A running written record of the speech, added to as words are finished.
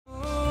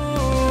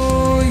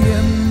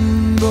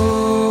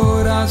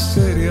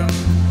എന്തോരാശ്ചര്യം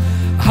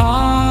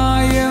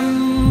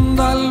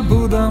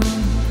എന്തത്ഭുതം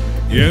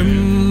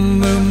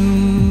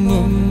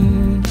എന്നെന്നും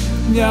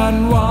ഞാൻ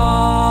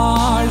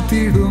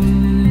വാഴ്ത്തിടും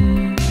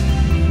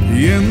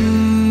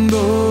എന്തോരാശ്ചര്യം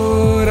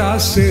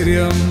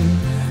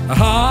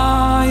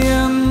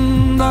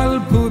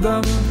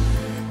എന്തത്ഭുതം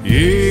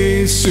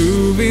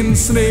യേശുവിൻ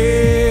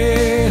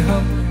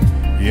സ്നേഹം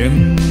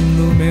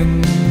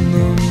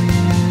എന്നുമെന്നും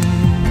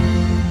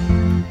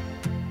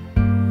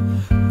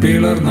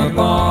പിളർന്ന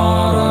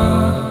പാറ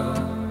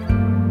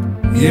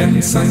എൻ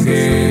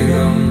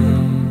സങ്കേതം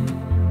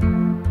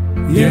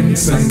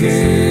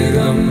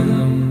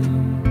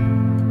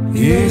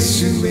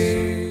യേശുവേ.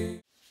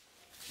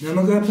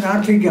 നമുക്ക്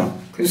പ്രാർത്ഥിക്കാം.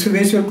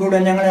 ക്രിസ്തുവേശുവിൽ കൂടെ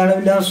ഞങ്ങളെ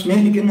അളവില്ലാ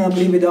സ്നേഹിക്കുന്ന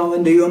പ്രിയപിതാവൻ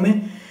ദൈവമേ,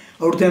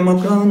 അവിടുത്തെ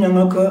മക്കളും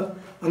ഞങ്ങൾക്ക്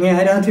അങ്ങേ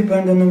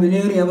ആരാധിപ്പേണ്ടെന്ന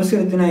വിലയേറിയ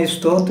അവസരത്തിനായി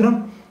സ്തോത്രം.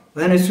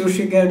 അതിനെ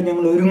ശുശ്രൂഷയ്ക്കായിട്ട്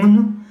ഞങ്ങൾ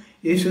ഒരുങ്ങുന്നു.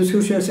 ഈ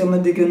ശുശ്രൂഷയെ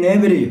സംബന്ധിക്കുന്ന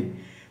ഏവരെയും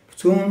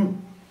സൂം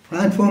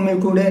പ്ലാറ്റ്ഫോമിൽ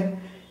കൂടെ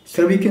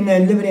ശ്രവിക്കുന്ന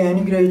എല്ലാവരെയും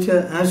അനുഗ്രഹിച്ച്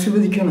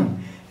ആശീർവദിക്കണം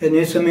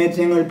എന്നീ സമയത്ത്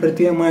ഞങ്ങൾ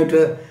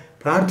പ്രത്യേകമായിട്ട്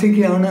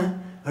പ്രാർത്ഥിക്കുകയാണ്.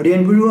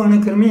 അടിയൻ പുഴുവാണ്,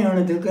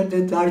 കൃമയാണ്, തിൽക്കത്തെ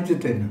താഴ്ത്തി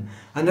തരുന്നു.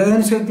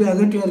 അന്ധകാരശക്തി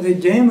അകറ്റിയത്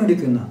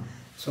ജയമെടുക്കുന്ന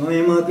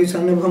സമയമാക്കി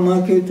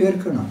സന്ദർഭമാക്കി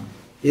തീർക്കണം.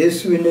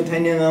 യേശുവിൻ്റെ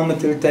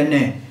ധന്യനാമത്തിൽ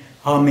തന്നെ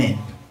ആമേൻ.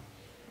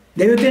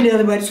 ദൈവത്തിൻ്റെ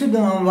അത് പരിശുദ്ധ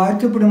നാമം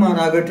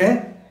വാഴ്ത്തപ്പെടുമാറാകട്ടെ.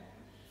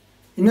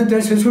 ഇന്നത്തെ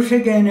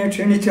ശുശ്രൂഷയ്ക്ക് എന്നെ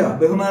ക്ഷണിച്ച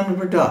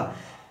ബഹുമാനപ്പെട്ട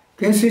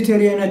കെ സി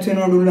ചെറിയൻ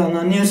അച്ഛനോടുള്ള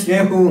നന്ദിയും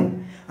സ്നേഹവും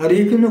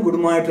അറിയിക്കുന്ന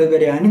കുടുംബമായിട്ട്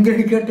ഇവരെ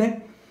അനുഗ്രഹിക്കട്ടെ.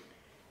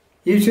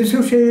 ഈ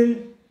ശുശ്രൂഷയിൽ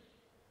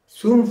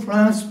സൂം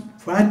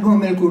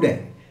പ്ലാറ്റ്ഫോമിൽ കൂടെ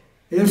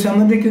ഇതിൽ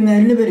സംബന്ധിക്കുന്ന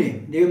എല്ലാവരെയും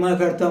ദൈവമായ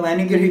കർത്താവ്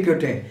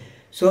അനുഗ്രഹിക്കട്ടെ.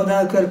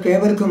 ശ്രോതാക്കൾക്ക്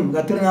ഏവർക്കും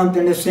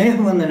കർത്തൃനാമത്തിൻ്റെ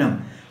സ്നേഹവന്ദനം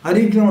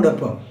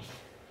അറിയിക്കുന്നതോടൊപ്പം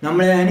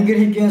നമ്മളെ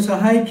അനുഗ്രഹിക്കുകയും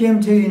സഹായിക്കുകയും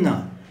ചെയ്യുന്ന,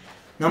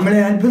 നമ്മളെ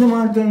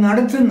അത്ഭുതമായിട്ട്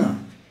നടത്തുന്ന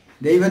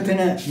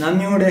ദൈവത്തിന്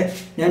നന്ദിയോടെ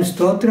ഞാൻ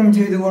സ്തോത്രം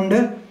ചെയ്തുകൊണ്ട്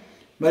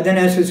വചന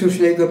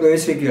ശുശ്രൂഷയിലേക്ക്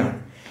പ്രവേശിക്കുകയാണ്.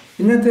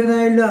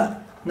 ഇന്നത്തേതായുള്ള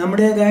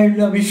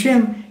നമ്മുടേതായുള്ള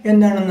വിഷയം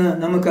എന്താണെന്ന്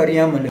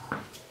നമുക്കറിയാമല്ലോ.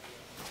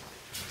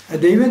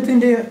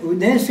 ദൈവത്തിൻ്റെ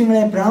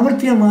ഉദ്ദേശങ്ങളെ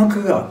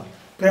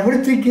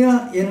പ്രവർത്തിക്കുക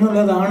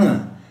എന്നുള്ളതാണ്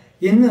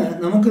ഇന്ന്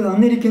നമുക്ക്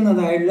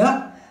തന്നിരിക്കുന്നതായുള്ള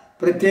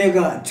പ്രത്യേക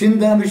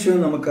ചിന്താവിഷയം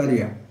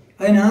നമുക്കറിയാം.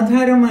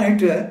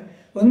 അതിനാധാരമായിട്ട്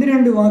ഒന്ന്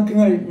രണ്ട്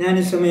വാക്യങ്ങൾ ഞാൻ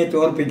ഈ സമയത്ത്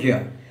ഓർപ്പിക്കുക.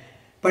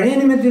 പഴയ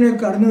നിയമത്തിലേക്ക്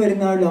കടന്നു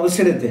വരുന്ന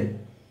അവസരത്തിൽ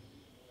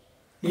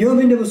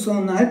യോബിൻ്റെ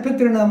പുസ്തകം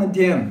 42-ാം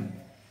അധ്യായം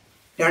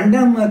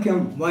 2-ാം വാക്യം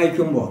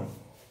വായിക്കുമ്പോൾ,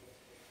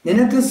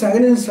 നിനക്ക്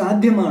സകലതും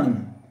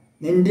സാധ്യമാണെന്നും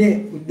നിൻ്റെ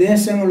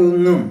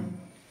ഉദ്ദേശങ്ങളൊന്നും,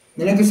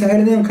 നിനക്ക്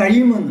സകലതും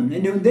കഴിയുമെന്നും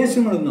നിൻ്റെ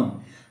ഉദ്ദേശങ്ങളൊന്നും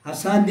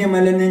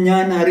അസാധ്യമല്ലെന്ന്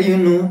ഞാൻ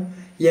അറിയുന്നു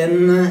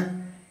എന്ന്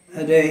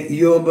അത്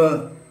യോബ്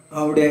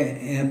അവിടെ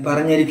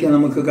പറഞ്ഞിരിക്കുക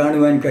നമുക്ക്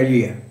കാണുവാൻ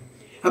കഴിയുക.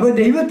 അപ്പോൾ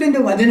ദൈവത്തിൻ്റെ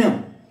വചനം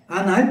ആ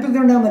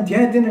 42-ാം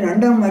അധ്യായത്തിൻ്റെ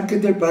 2-ാം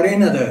വാക്യത്തിൽ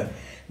പറയുന്നത്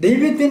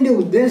ദൈവത്തിൻ്റെ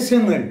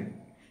ഉദ്ദേശങ്ങൾ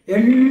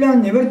എല്ലാം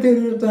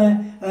നിവർത്തിയിരുത്താൻ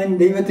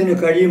ദൈവത്തിന്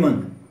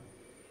കഴിയുമെന്ന്.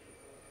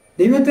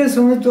 ദൈവത്തെ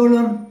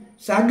സംബന്ധിച്ചോളം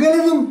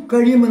സകലതും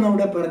കഴിയുമെന്ന്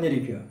അവിടെ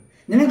പറഞ്ഞിരിക്കുക.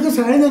 നിനക്ക്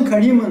സകലതും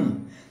കഴിയുമെന്നും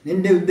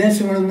നിൻ്റെ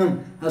ഉദ്ദേശങ്ങളൊന്നും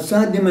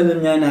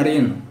അസാധ്യമല്ലെന്ന് ഞാൻ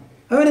അറിയുന്നു.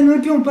 അതുപോലെ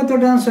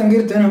 138-ാം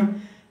സങ്കീർത്തനം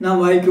നാം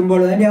വായിക്കുമ്പോൾ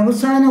അതിൻ്റെ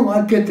അവസാന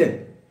വാക്യത്തിൽ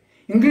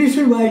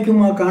ഇംഗ്ലീഷിൽ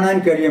വായിക്കുമ്പോൾ കാണാൻ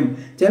കഴിയും.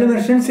 ചില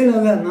വെർഷൻസിൽ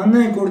അത്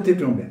നന്നായി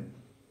കൊടുത്തിട്ടുണ്ട്.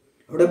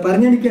 അവിടെ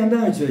പറഞ്ഞിരിക്കുക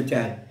എന്താണെന്ന്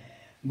ചോദിച്ചാൽ,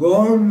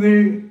 God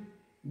will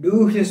do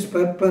his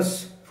purpose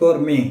for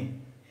me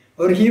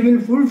or he will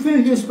fulfil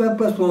his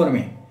purpose for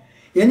me.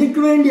 എനിക്ക്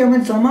വേണ്ടി അവൻ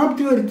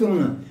സമാപ്തി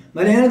വരുത്തുമെന്ന്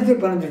മലയാളത്തിൽ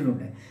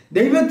പറഞ്ഞിട്ടുണ്ട്.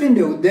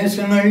 ദൈവത്തിൻ്റെ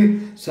ഉദ്ദേശങ്ങൾ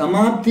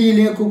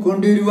സമാപ്തിയിലേക്ക്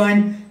കൊണ്ടുവരുവാൻ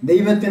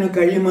ദൈവത്തിന്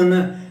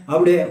കഴിയുമെന്ന്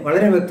അവിടെ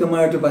വളരെ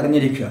വ്യക്തമായിട്ട്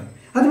പറഞ്ഞിരിക്കുക.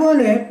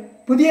 അതുപോലെ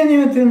പുതിയ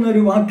നിയമത്തിൽ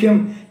നിന്നൊരു വാക്യം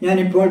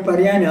ഞാനിപ്പോൾ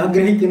പറയാൻ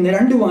ആഗ്രഹിക്കുന്ന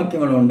 2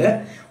 വാക്യങ്ങളുണ്ട്.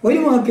 ഒരു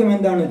വാക്യം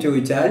എന്താണെന്ന്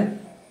ചോദിച്ചാൽ,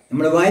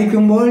 നമ്മൾ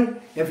വായിക്കുമ്പോൾ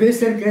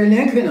എഫേസ്യർക്ക്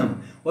ലേഖനം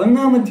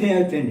 1-ാം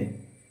അധ്യായത്തിൻ്റെ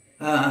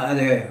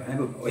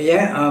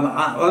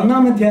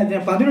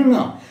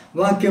 11-ാം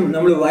വാക്യം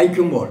നമ്മൾ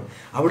വായിക്കുമ്പോൾ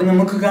അവിടെ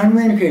നമുക്ക്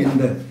കാണുവാൻ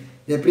കഴിയുന്നത്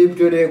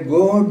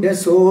God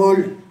does all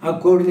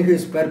according to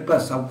his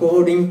purpose,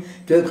 according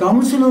to the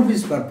counsel of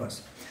his purpose.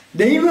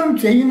 ദൈവം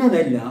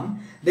ചെയ്യുന്നതെല്ലാം,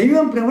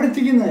 ദൈവം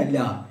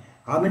പ്രവർത്തിക്കുന്നതെല്ലാം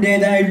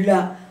അവൻ്റേതായുള്ള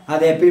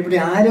അതേപ്പറ്റി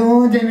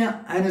ആലോചന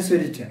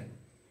അനുസരിച്ച്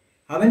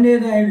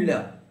അവൻ്റേതായുള്ള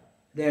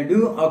do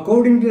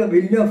according to the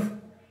will of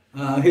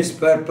his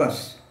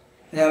purpose,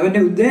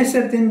 അവൻ്റെ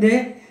ഉദ്ദേശത്തിൻ്റെ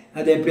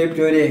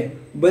അതേപ്പറ്റി ഒരു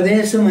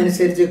ഉപദേശം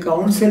അനുസരിച്ച്,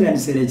 കൗൺസിൽ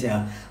അനുസരിച്ച്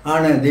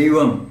ആണ്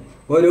ദൈവം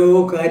ഓരോ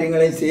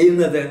കാര്യങ്ങളും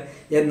ചെയ്യുന്നത്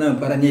എന്ന്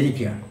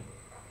പറഞ്ഞിരിക്കുകയാണ്.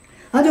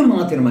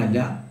 അതുമാത്രമല്ല,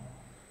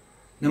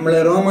 നമ്മൾ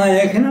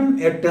റോമാലേഖനം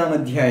 8-ാം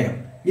അധ്യായം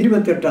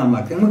 28-ാം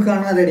വാക്യം നമുക്ക്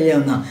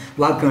കാണാതറിയാവുന്ന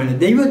വാക്കുകൾ,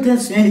 ദൈവത്തെ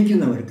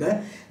സ്നേഹിക്കുന്നവർക്ക്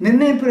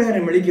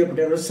നിർണയപ്രകാരം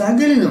വിളിക്കപ്പെട്ടവർ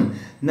സകലതും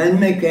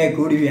നന്മയ്ക്കായി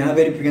കൂടി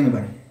വ്യാപരിപ്പിക്കുന്നു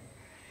പറഞ്ഞു.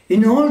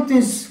 In all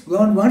things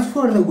God works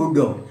for the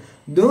good of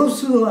those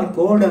who are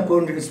called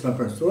according to his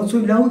purpose, those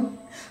who love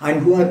and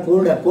who are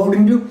called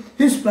according to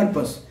his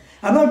purpose.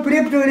 അപ്പോൾ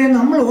പ്രിയപ്പെട്ടവരെ,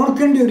 നമ്മൾ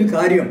ഓർക്കേണ്ട ഒരു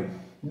കാര്യം,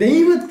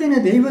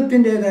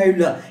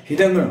 ദൈവത്തിൻ്റെതായുള്ള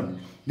ഹിതങ്ങളുണ്ട്.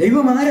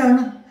 ദൈവം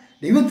ആരാണ്?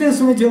 ദൈവത്തെ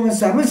സംബന്ധിച്ച് അവൻ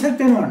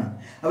സർവശക്തനാണ്,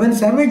 അവൻ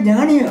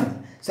സർവജ്ഞാനിയാണ്,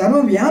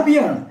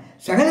 സർവവ്യാപിയാണ്,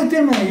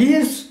 സകലത്തിനുമായി. He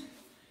is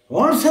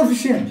all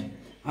sufficient.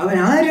 അവൻ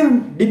ആരും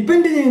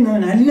ഡിപ്പെൻഡ്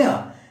ചെയ്യുന്നവനല്ല.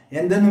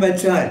 എന്തെന്ന്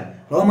വെച്ചാൽ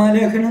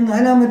റോമാലേഖനം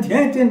 4-ാം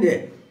അധ്യായത്തിൻ്റെ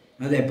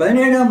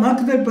 17-ാം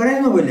വാക്യത്തിൽ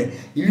പറയുന്ന പോലെ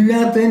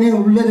ഇല്ലാത്തതിനെ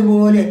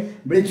ഉള്ളതുപോലെ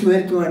വിളിച്ചു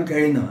വരുത്തുവാൻ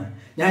കഴിയുന്നവൻ.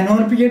 ഞാൻ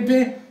ഓർപ്പിക്കട്ടെ,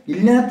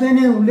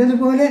 ഇല്ലാത്തതിനെ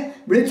ഉള്ളതുപോലെ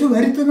വിളിച്ചു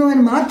വരുത്തുന്നവൻ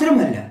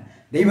മാത്രമല്ല,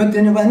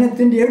 ദൈവത്തിൻ്റെ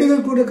വചനത്തിൻ്റെ ഏടുകൾ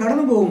കൂടെ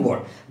കടന്നു പോകുമ്പോൾ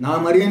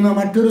നാം അറിയുന്ന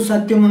മറ്റൊരു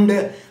സത്യമുണ്ട്.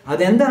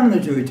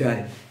 അതെന്താണെന്ന് ചോദിച്ചാൽ,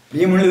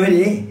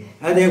 പ്രിയമുള്ളവരെ,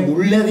 അത്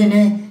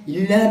ഉള്ളതിനെ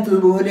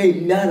ഇല്ലാത്തതുപോലെ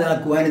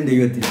ഇല്ലാതാക്കുവാനും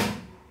ദൈവത്തിന്.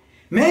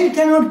 Man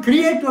cannot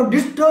create or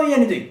destroy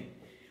anything.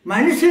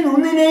 മനുഷ്യൻ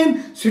ഒന്നിനെയും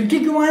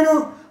സൃഷ്ടിക്കുവാനോ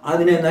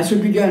അതിനെ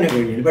നശിപ്പിക്കാനോ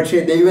കഴിയില്ല. പക്ഷേ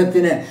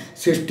ദൈവത്തിന്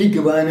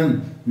സൃഷ്ടിക്കുവാനും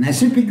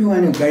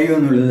നശിപ്പിക്കുവാനും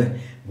കഴിയുമെന്നുള്ളത്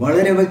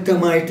വളരെ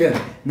വ്യക്തമായിട്ട്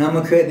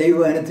നമുക്ക്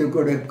ദൈവവചനത്തിൽ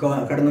കൂടെ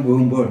കടന്നു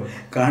പോകുമ്പോൾ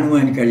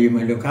കാണുവാൻ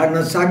കഴിയുമല്ലോ.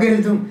 കാരണം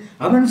സകലതും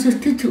അവൻ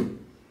സൃഷ്ടിച്ചു.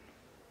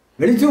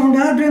 വെളിച്ചം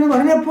ഉണ്ടാകട്ടെ എന്ന്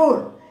പറഞ്ഞപ്പോൾ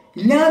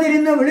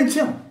ഇല്ലാതിരുന്ന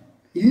വെളിച്ചം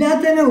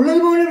ഇല്ലാത്തതിനെ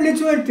ഉള്ളതുപോലെ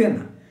വിളിച്ചു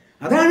വരുത്തിയെന്ന്.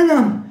 അതാണ്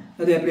നാം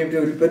അതേപോലെ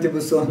ഉൽപ്പത്തി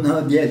പുസ്തകം 1-ാം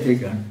അധ്യായത്തിൽ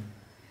കാണും.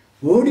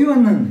 ഓടി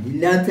വന്നു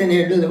ഇല്ലാത്തതിനെ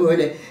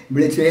ഉള്ളതുപോലെ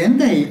വിളിച്ചു.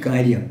 എന്താ ഈ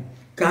കാര്യം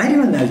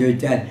എന്താ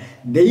ചോദിച്ചാൽ,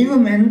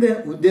 ദൈവം എന്ത്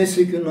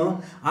ഉദ്ദേശിക്കുന്നോ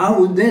ആ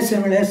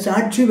ഉദ്ദേശങ്ങളെ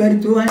സാക്ഷി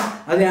വരുത്തുവാൻ,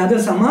 അത്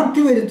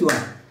സമാപ്തി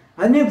വരുത്തുവാൻ,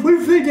 അതിനെ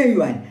ഫുൾഫിൽ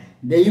ചെയ്യുവാൻ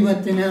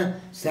ദൈവത്തിന്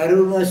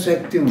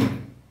സർവശക്തിയുണ്ട്.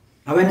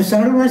 അവൻ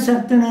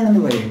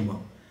സർവശക്തനാണെന്ന് പറയുമ്പോൾ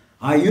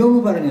അയ്യോബ്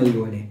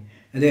പറഞ്ഞതുപോലെ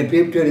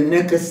പ്രിയപ്പെട്ടവർ,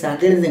 നിനക്ക്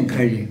സകലതും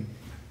കഴിയും.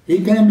 He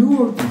can do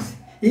all things.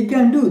 He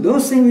can do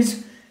those things which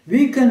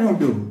we cannot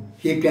do.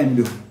 He can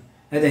do.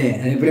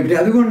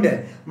 അതുകൊണ്ട്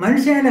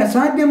മനുഷ്യനെ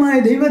അസാധ്യമായ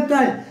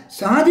ദൈവത്താൽ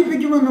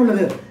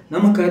സാധിപ്പിക്കുമെന്നുള്ളത്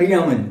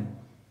നമുക്കറിയാമല്ലോ.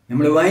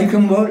 നമ്മൾ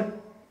വായിക്കുമ്പോൾ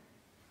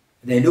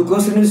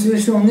ലൂക്കോസിന്റെ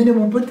സുവിശേഷം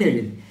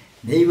 1:37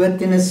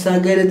 ദൈവത്തിന്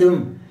സകലതും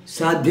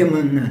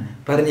സാധ്യമെന്ന്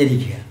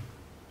പറഞ്ഞിരിക്കുക.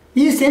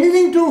 Is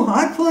anything to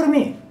hard for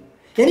me?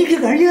 എനിക്ക്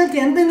കഴിയാത്ത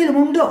എന്തെങ്കിലും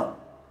ഉണ്ടോ?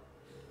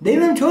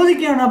 ദൈവം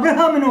ചോദിക്കുകയാണ്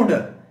അബ്രഹാമിനോട്.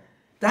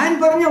 താൻ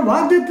പറഞ്ഞ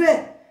വാഗ്ദത്തെ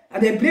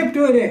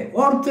പ്രിയപ്പെട്ടവരെ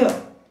ഓർത്ത്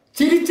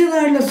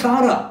ചിരിച്ചതായുള്ള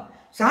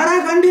സാറ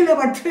കണ്ടില്ല.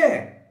 പക്ഷേ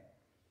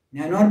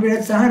ഞാൻ ഓർപ്പിച്ച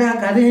സാറ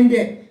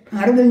കഥയിൻ്റെ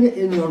അറിവിൽ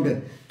എന്നുകൊണ്ട്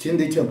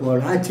ചിന്തിച്ചപ്പോൾ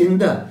ആ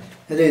ചിന്ത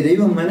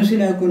ദൈവം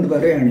മനസ്സിലാക്കൊണ്ട്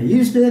പറയുകയാണ്,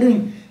 is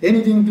ദെയറിങ്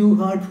anything to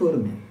hard for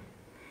me?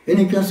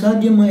 എനിക്ക്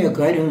അസാധ്യമായ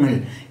കാര്യങ്ങൾ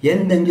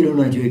എന്തെങ്കിലും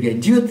ചോദിക്കുക.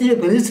 ജീവിതത്തിലെ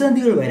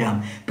പ്രതിസന്ധികൾ വരാം,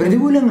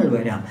 പ്രതികൂലങ്ങൾ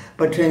വരാം.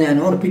 പക്ഷേ ഞാൻ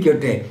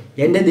ഓർപ്പിക്കട്ടെ,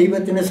 എൻ്റെ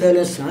ദൈവത്തിന്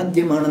സകലം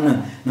സാധ്യമാണെന്ന്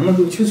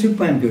നമുക്ക്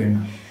വിശ്വസിപ്പാൻ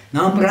കഴിയണം.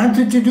 നാം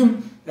പ്രാർത്ഥിച്ചിട്ടും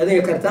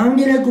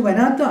കർത്താവിലേക്ക്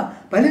വരാത്ത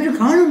പലരും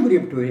കാണും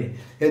പ്രിയപ്പെട്ടവരെ.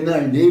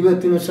 എന്നാൽ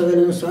ദൈവത്തിന്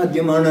സകലം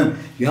സാധ്യമാണ്,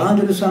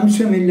 യാതൊരു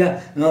സംശയമില്ല.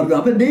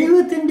 അപ്പം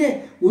ദൈവത്തിൻ്റെ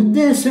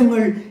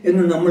ഉദ്ദേശങ്ങൾ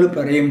എന്ന് നമ്മൾ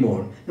പറയുമ്പോൾ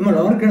നമ്മൾ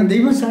ഓർക്കണം,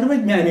 ദൈവം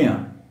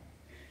സർവജ്ഞാനിയാണ്.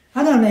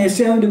 അതാണ്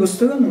യെശയ്യാവിൻ്റെ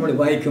പുസ്തകം നമ്മൾ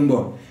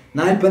വായിക്കുമ്പോൾ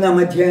 40-ാം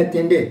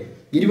അധ്യായത്തിൻ്റെ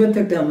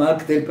 28-ാം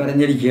വാക്യത്തിൽ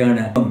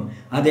പറഞ്ഞിരിക്കുകയാണ്.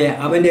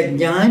 അവൻ്റെ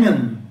ജ്ഞാനം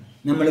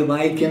നമ്മൾ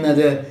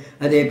വായിക്കുന്നത്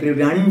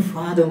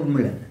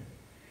അൺഫാദബിൾ,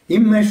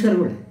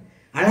 ഇമ്മെഷറബിൾ,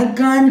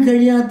 അളക്കാൻ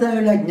കഴിയാത്ത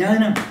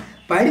ജ്ഞാനം,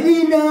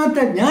 പരിധിയില്ലാത്ത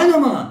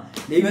ജ്ഞാനമാണ്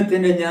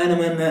ദൈവത്തിൻ്റെ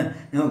ജ്ഞാനമെന്ന്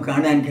നമുക്ക്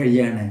കാണാൻ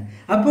കഴിയാണ്.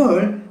 അപ്പോൾ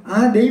ആ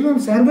ദൈവം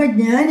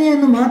സർവജ്ഞാനി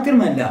എന്ന്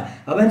മാത്രമല്ല,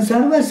 അവൻ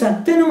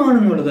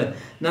സർവശക്തനുമാണെന്നുള്ളത്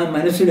നാം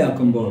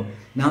മനസ്സിലാക്കുമ്പോൾ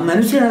നാം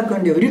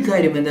മനസ്സിലാക്കേണ്ട ഒരു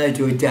കാര്യം എന്താണെന്ന്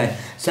ചോദിച്ചാൽ,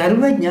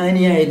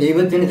 സർവജ്ഞാനിയായ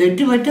ദൈവത്തിന്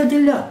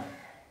തെറ്റുപറ്റത്തില്ല.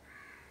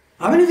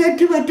 അവന്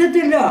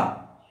തെറ്റുപറ്റത്തില്ല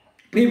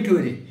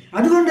പ്രിയപ്പെട്ടവരെ.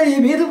 അതുകൊണ്ട് ഈ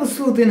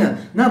വേദപുസ്തകത്തിന്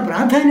നാം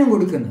പ്രാധാന്യം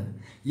കൊടുക്കുന്നത്.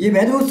 ഈ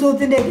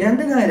വേദപുസ്തകത്തിൻ്റെ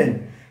ഗ്രന്ഥകാരൻ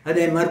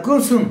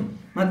മർക്കോസും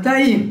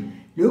മത്തായിയും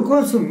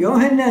ലൂക്കോസും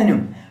യോഹന്നാനും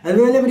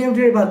അതുപോലെ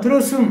പ്രിയപ്പെട്ടവരെ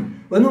പത്രോസും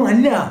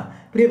ഒന്നുമല്ല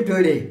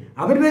പ്രിയപ്പെട്ടവരെ.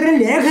 അവർ വെറും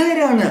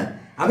ലേഖകരാണ്.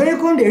 അവരെ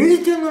കൊണ്ട്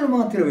എഴുതിച്ചെന്നത്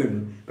മാത്രമേ ഉള്ളൂ.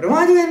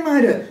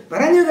 പ്രവാചകന്മാർ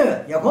പറഞ്ഞത്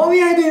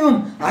യഹോവയായ ദൈവം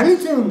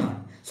അരുളിച്ചതെന്നാണ്.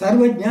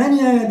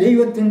 സർവജ്ഞാനിയായ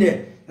ദൈവത്തിൻ്റെ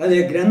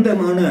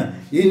ഗ്രന്ഥമാണ്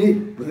ഈ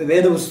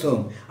വേദപുസ്തകം.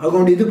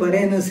 അതുകൊണ്ട് ഇത്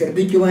പറയുന്നത്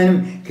ശ്രദ്ധിക്കുവാനും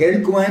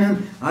കേൾക്കുവാനും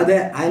അത്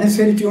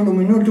അനുസരിച്ചുകൊണ്ട്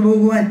മുന്നോട്ട്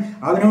പോകുവാൻ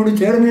അവനോട്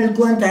ചേർന്ന്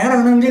നിൽക്കുവാൻ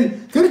തയ്യാറാണെങ്കിൽ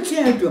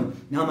തീർച്ചയായിട്ടും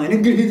നാം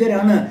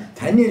അനുഗ്രഹീതരാണ്,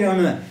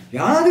 ധന്യരാണ്,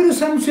 യാതൊരു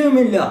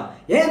സംശയവുമില്ല.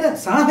 ഏത്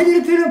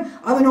സാഹചര്യത്തിലും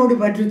അവനോട്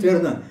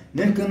പറ്റിച്ചേർന്ന്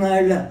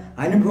നിൽക്കുന്നതായുള്ള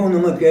അനുഭവം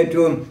നമുക്ക്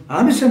ഏറ്റവും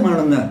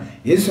ആവശ്യമാണെന്ന്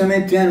ഈ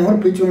സമയത്ത് ഞാൻ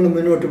ഓർപ്പിച്ചുകൊണ്ട്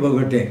മുന്നോട്ട്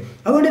പോകട്ടെ.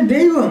 അതുകൊണ്ട്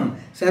ദൈവം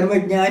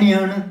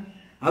സർവജ്ഞാനിയാണ്.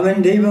 അവൻ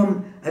ദൈവം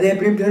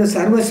പ്രിയപ്പെട്ട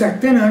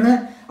സർവശക്തനാണ്.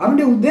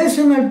 അവൻ്റെ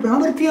ഉദ്ദേശങ്ങൾ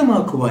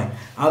പ്രാവർത്തികമാക്കുവാൻ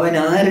അവൻ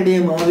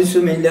ആരുടെയും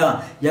ആവശ്യമില്ല.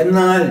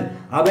 എന്നാൽ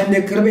അവൻ്റെ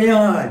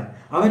കൃപയാൽ,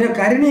 അവൻ്റെ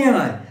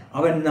കരുണയാൽ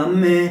അവൻ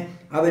നമ്മെ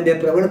അവൻ്റെ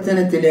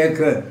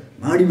പ്രവർത്തനത്തിലേക്ക്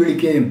മാടി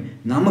വിളിക്കുകയും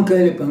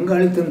നമുക്കതിൽ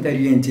പങ്കാളിത്തം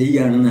തരികയും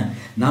ചെയ്യുകയാണെന്ന്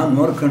നാം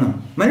ഓർക്കണം.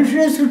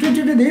 മനുഷ്യനെ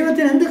സൃഷ്ടിച്ചിട്ട്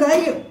ദൈവത്തിന് എന്ത്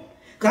കാര്യം?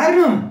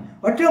 കാരണം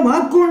ഒറ്റ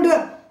വാക്കുകൊണ്ട്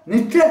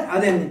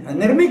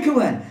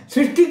നിർമ്മിക്കുവാൻ,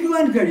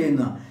 സൃഷ്ടിക്കുവാൻ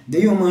കഴിയുന്ന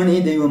ദൈവമാണ്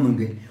ഈ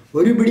ദൈവമെങ്കിൽ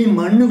ഒരു പിടി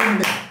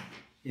മണ്ണുകൊണ്ട്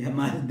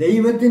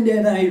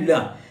ദൈവത്തിൻ്റെതായുള്ള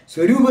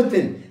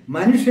സ്വരൂപത്തിൽ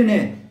മനുഷ്യനെ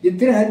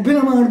ഇത്ര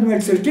അത്ഭുതമാർന്ന്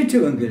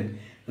സൃഷ്ടിച്ചുവെങ്കിൽ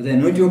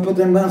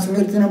 139-ാം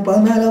സങ്കീർത്തനം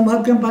 14-ാം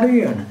വാക്യം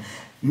പറയുകയാണ്,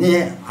 നീ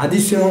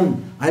അതിശയവും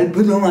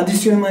അത്ഭുതവും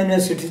അതിശയവുമായി എന്നെ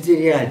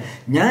സൃഷ്ടിച്ചിരിക്കാൻ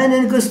ഞാൻ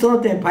നിനക്ക്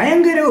സ്തോത്രം,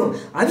 ഭയങ്കരവും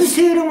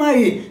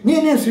അതിശയവുമായി നീ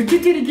എന്നെ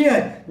സൃഷ്ടിച്ചിരിക്കാൻ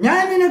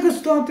ഞാൻ നിനക്ക്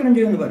സ്തോത്രം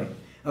ചെയ്യുമെന്ന് പറയും.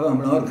 അപ്പോൾ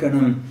നമ്മൾ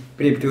ഓർക്കണം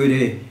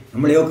പ്രിയപ്പെട്ടവരെ,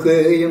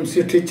 നമ്മളെയൊക്കെയും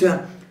സൃഷ്ടിച്ച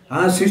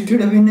ആ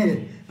സൃഷ്ടിയുടെ പിന്നിൽ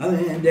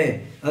അവൻ്റെ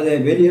അത്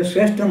വലിയ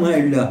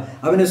ശ്രേഷ്ഠമായുള്ള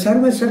അവൻ്റെ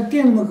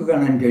സർവ്വശക്തിയെ നമുക്ക്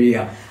കാണാൻ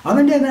കഴിയുക.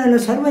 അവൻ്റേതായുള്ള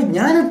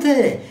സർവ്വജ്ഞാനത്തെ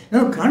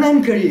നമുക്ക് കാണാൻ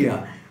കഴിയുക.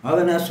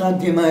 അവൻ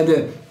അസാധ്യമായത്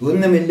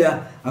ഒന്നുമില്ല.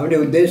 അവൻ്റെ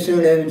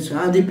ഉദ്ദേശങ്ങളെ അവൻ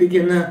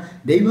സാധിപ്പിക്കുന്ന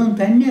ദൈവം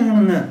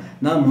തന്നെയാണെന്ന്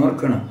നാം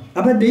ഓർക്കണം.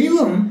 അപ്പം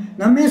ദൈവം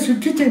നമ്മെ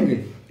സൃഷ്ടിച്ചെങ്കിൽ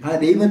ആ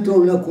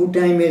ദൈവത്തോടുള്ള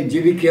കൂട്ടായ്മയിൽ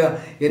ജീവിക്കുക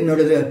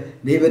എന്നുള്ളത്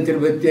ദൈവത്തിന്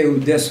പ്രത്യേക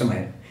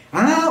ഉദ്ദേശമായിരുന്നു.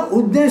 ആ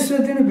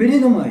ഉദ്ദേശത്തിന്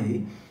വിരുദ്ധമായി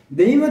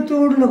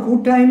ദൈവത്തോടുള്ള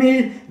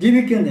കൂട്ടായ്മയിൽ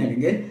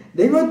ജീവിക്കുന്നില്ലെങ്കിൽ,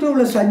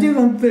 ദൈവത്തോടുള്ള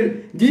സജീവത്തിൽ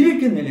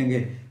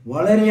ജീവിക്കുന്നില്ലെങ്കിൽ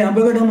വളരെ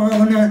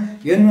അപകടമാണ്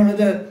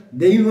എന്നുള്ളത്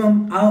ദൈവം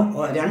ആ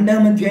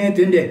 2-ാം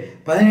അധ്യായത്തിൻ്റെ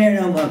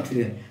 17-ാം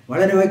വാക്യത്തിൽ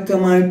വളരെ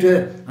വ്യക്തമായിട്ട്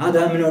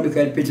ആദാമിനോട്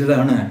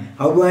കൽപ്പിച്ചതാണ്.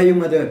 ഹവ്വായും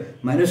അത്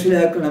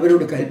മനസ്സിലാക്കാൻ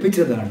അവരോട്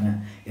കൽപ്പിച്ചതാണ്.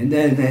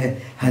 എന്തായത്?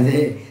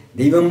 അതെ,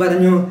 ദൈവം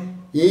പറഞ്ഞു,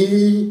 ഈ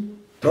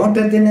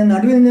തോട്ടത്തിൻ്റെ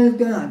നടുവിൽ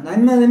നിൽക്കുന്ന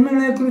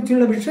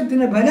നന്മകളെക്കുറിച്ചുള്ള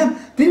വൃക്ഷത്തിൻ്റെ ഫലം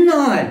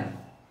തിന്നാൽ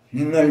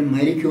നിങ്ങൾ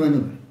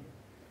മരിക്കുമെന്ന്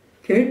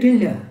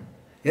കേട്ടില്ല.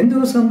 എന്തോ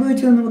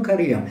സംഭവിച്ചതെന്ന്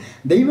നമുക്കറിയാം.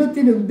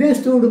 ദൈവത്തിൻ്റെ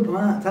ഉദ്ദേശത്തോട്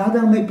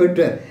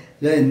താതാമ്യപ്പെട്ട്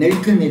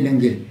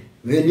നിൽക്കുന്നില്ലെങ്കിൽ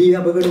വലിയ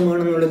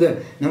അപകടമാണെന്നുള്ളത്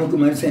നമുക്ക്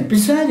മനസ്സിലായി.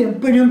 പിശാച്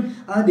എപ്പോഴും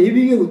ആ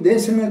ദൈവിക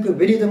ഉദ്ദേശങ്ങൾക്ക്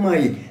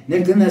വിപരീതമായി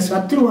നിൽക്കുന്ന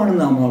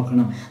ശത്രുവാണെന്ന് നാം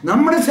ഓർക്കണം.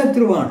 നമ്മുടെ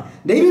ശത്രുവാണ്,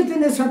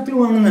 ദൈവത്തിൻ്റെ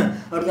ശത്രുവാണെന്ന്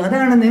ഓർക്കണം.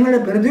 അതാണ്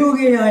നിങ്ങളുടെ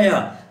പ്രതിയോഗിയായ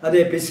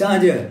അതെ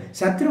പിശാച്,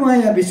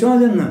 ശത്രുവായ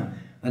പിശാചെന്ന്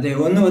അതെ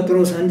 1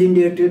 പത്രോസ്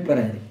 5:8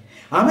 പറയുന്നത്.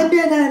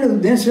 അവൻ്റേതായ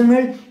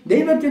ഉദ്ദേശങ്ങൾ,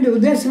 ദൈവത്തിൻ്റെ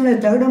ഉദ്ദേശങ്ങളെ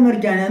തകിടം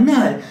മറിക്കാൻ.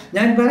 എന്നാൽ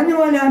ഞാൻ പറഞ്ഞ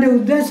പോലെ അവൻ്റെ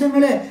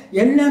ഉദ്ദേശങ്ങളെ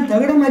എല്ലാം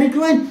തകിടം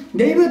മറിക്കുവാൻ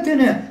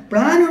ദൈവത്തിന്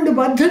പ്ലാനുണ്ട്,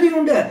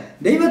 പദ്ധതിയുണ്ട്,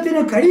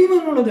 ദൈവത്തിന്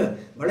കഴിയുമെന്നുള്ളത്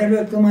വളരെ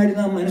വ്യക്തമായിട്ട്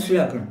നാം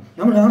മനസ്സിലാക്കണം.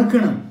 നമ്മൾ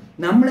ഓർക്കണം,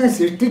 നമ്മളെ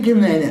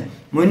സൃഷ്ടിക്കുന്നതിന്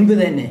മുൻപ്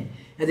തന്നെ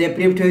അതേ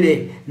പ്രിയപ്പെട്ടവരെ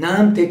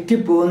നാം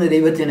തെറ്റിപ്പോകുന്ന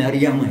ദൈവത്തിന്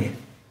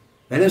അറിയാമായിരുന്നു.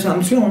 വല്ല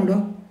സംശയമുണ്ടോ?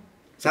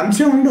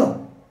 സംശയമുണ്ടോ?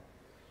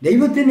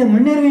 ദൈവത്തിൻ്റെ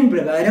മുന്നറിയിപ്പിൻ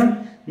പ്രകാരം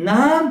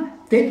നാം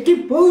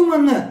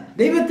തെറ്റിപ്പോകുമെന്ന്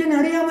ദൈവത്തിന്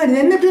അറിയാമായിരുന്നു.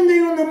 എന്നിട്ടും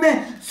ദൈവം നമ്മെ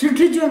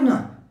സൃഷ്ടിച്ചു എന്ന്.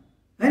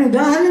 അതിന്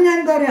ഉദാഹരണം ഞാൻ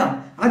തരാം,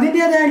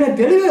 അതിൻ്റേതായുള്ള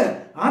തെളിവ്,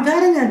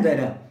 ആധാരം ഞാൻ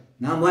തരാം.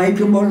 നാം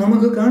വായിക്കുമ്പോൾ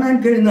നമുക്ക് കാണാൻ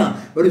കഴിയുന്ന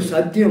ഒരു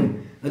സത്യം,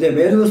 അത്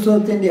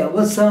വേദപുസ്തകത്തിൻ്റെ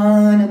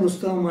അവസാന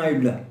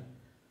പുസ്തകമായുള്ള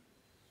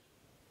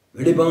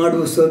വെളിപാട്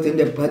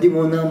പുസ്തകത്തിൻ്റെ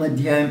 13-ാം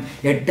അധ്യായം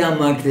 8-ാം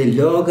വാക്യത്തിൽ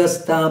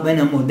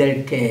ലോകസ്ഥാപനം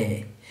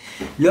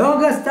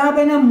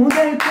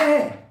മുതൽക്കേ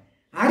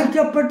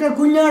അടക്കപ്പെട്ട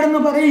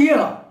കുഞ്ഞാടെന്ന് പറയുക.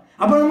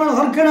 അപ്പോൾ നമ്മൾ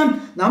ഓർക്കണം,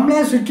 നമ്മളെ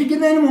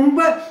സൃഷ്ടിക്കുന്നതിന്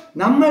മുമ്പ്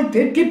നമ്മൾ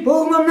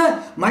തെറ്റിപ്പോകുമെന്ന്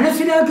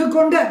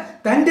മനസ്സിലാക്കിക്കൊണ്ട്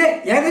തൻ്റെ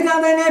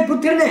ഏകജാതനായ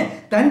പുത്രനെ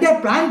തൻ്റെ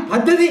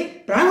പദ്ധതി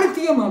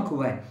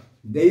പ്രാവർത്തികമാക്കുവാൻ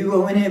ദൈവം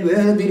അവനെ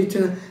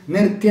വേർതിരിച്ച്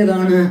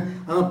നിർത്തിയതാണ്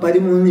ആ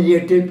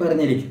 13:8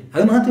 പറഞ്ഞിരിക്കുന്നത്.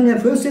 അത് മാത്രമല്ല,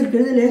 എഫേസ്യർക്ക്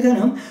എഴുതിയ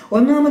ലേഖനം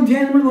 1-ാം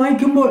അധ്യായം നമ്മൾ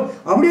വായിക്കുമ്പോൾ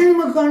അവിടെ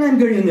നമുക്ക് കാണാൻ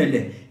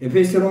കഴിയുന്നില്ലേ?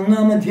 എഫേസ്യർ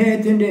 1-ാം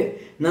അധ്യായത്തിൻ്റെ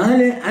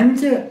 4,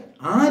 5,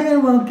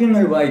 6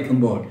 വാക്യങ്ങൾ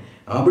വായിക്കുമ്പോൾ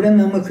അവിടെ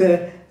നമുക്ക്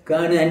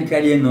കാണാൻ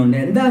കഴിയുന്നുണ്ട്.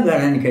 എന്താ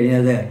കാണാൻ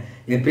കഴിയുന്നത്?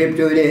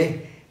 എപ്പോഴേ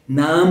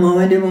നാം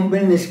അവൻ്റെ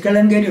മുമ്പിൽ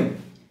നിഷ്കളങ്കരും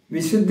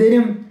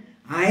വിശുദ്ധരും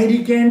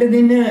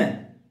ആയിരിക്കേണ്ടതിന്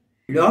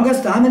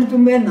ലോകസ്ഥാപനത്തിന്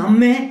മുമ്പേ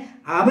നമ്മെ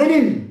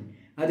അവനിൽ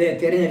അതെ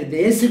തിരഞ്ഞെടുത്ത്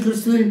യേശു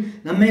ക്രിസ്തുവിൽ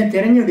നമ്മെ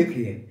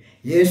തിരഞ്ഞെടുക്കുകയും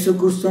യേശു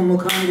ക്രിസ്തു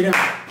മുഖാന്തരം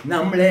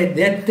നമ്മളെ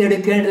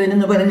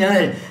ദത്തെടുക്കേണ്ടതിനെന്ന്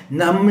പറഞ്ഞാൽ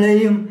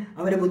നമ്മളെയും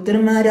അവരെ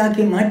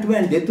പുത്രന്മാരാക്കി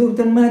മാറ്റുവാൻ,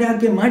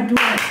 ദത്തുപുത്രന്മാരാക്കി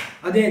മാറ്റുവാൻ,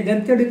 അതെ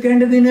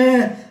ദത്തെടുക്കേണ്ടതിന്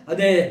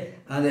അതെ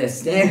അതെ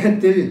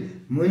സ്നേഹത്തിൽ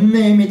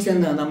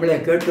മുൻനിയമിച്ചെന്ന് നമ്മളെ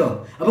കേട്ടോ.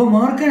 അപ്പം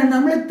ഓർക്കണം,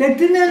 നമ്മൾ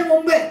തെറ്റുന്നതിന്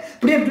മുമ്പേ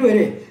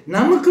പ്രിയപ്പെട്ടവരെ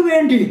നമുക്ക്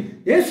വേണ്ടി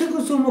യേശു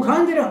ക്രിസ്തു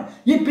മുഖാന്തരം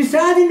ഈ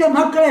പിശാചിന്റെ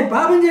മക്കളെ,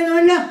 പാപം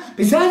ചെയ്തവല്ല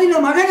പിശാചിന്റെ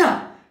മകനാ,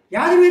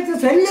 യാതൊരു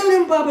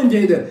എല്ലാവരും പാപം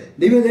ചെയ്ത്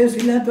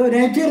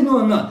ദൈവദേശമില്ലാത്തവരായിത്തീർന്നു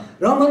എന്ന്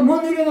റോമർ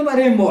 3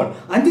 പറയുമ്പോൾ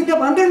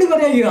 5:12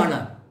 പറയുകയാണ്.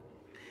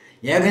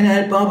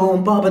 ഏകനാൽ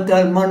പാപവും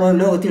പാപത്താൽ മരണവും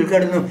ലോകത്തിൽ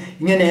കിടന്നു,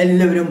 ഇങ്ങനെ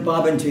എല്ലാവരും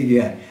പാപം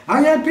ചെയ്യുക.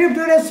 അങ്ങനെ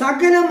പ്രിയപ്പെട്ടവരെ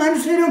സകല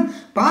മനുഷ്യരും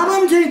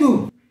പാപം ചെയ്തു.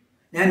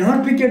 ഞാൻ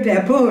ഓർപ്പിക്കട്ടെ,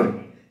 അപ്പോൾ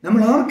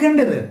നമ്മൾ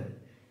ഓർക്കേണ്ടത്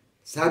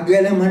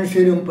സകല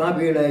മനുഷ്യരും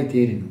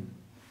പാപികളായിത്തീരുന്നു.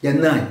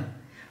 എന്നാൽ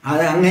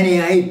അത്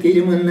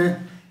അങ്ങനെയായിത്തീരുമെന്ന്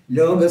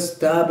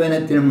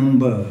ലോകസ്ഥാപനത്തിന്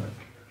മുമ്പ്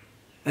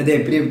അതേ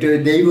പ്രിയപ്പെട്ട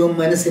ദൈവം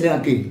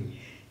മനസ്സിലാക്കി.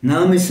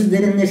 നാം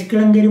വിശുദ്ധരും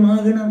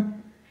നിഷ്കളങ്കരുമാകണം.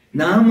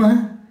 നാം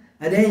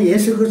അതേ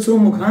യേശുക്രിസ്തു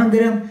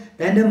മുഖാന്തരം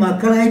തൻ്റെ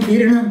മക്കളായി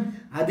തീരണം.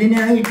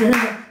 അതിനായിട്ട്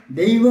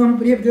ദൈവം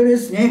പ്രിയപ്പെട്ട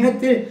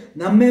സ്നേഹത്തിൽ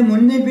നമ്മെ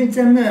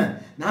മുന്നിപ്പിച്ചെന്ന്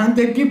നാം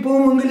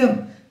തെറ്റിപ്പോവുമെങ്കിലും,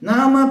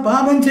 നാം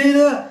പാപം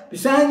ചെയ്ത്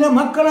പിശാചിന്റെ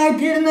മക്കളായി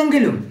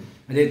തീരുന്നെങ്കിലും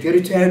അതെ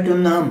തീർച്ചയായിട്ടും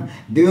നാം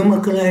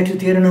ദൈവമക്കളായിട്ട്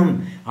തീരണം.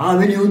 ആ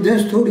വലിയ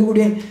ഉദ്ദേശത്തോടു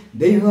കൂടി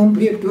ദൈവം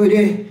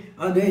പ്രിയപ്പെട്ടവരെ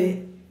അതെ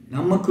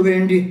നമുക്ക്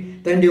വേണ്ടി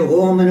തൻ്റെ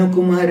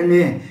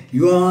ഓമനകുമാരനെ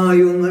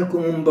യുഗങ്ങൾക്ക്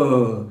മുമ്പ്,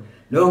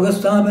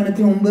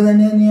 ലോകസ്ഥാപനത്തിന് മുമ്പ്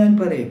തന്നെ എന്ന് ഞാൻ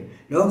പറയും,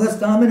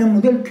 ലോകസ്ഥാപനം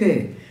മുതൽക്ക്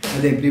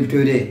അതെ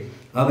പ്രിയപ്പെട്ടവരെ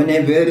അവനെ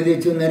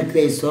വേർതിരിച്ചു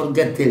നിർത്തിയ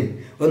സ്വർഗത്തിൽ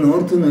ഒന്ന്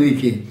ഓർത്തു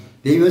നോക്കി.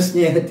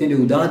 ദൈവസ്നേഹത്തിൻ്റെ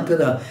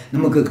ഉദാത്തത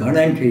നമുക്ക്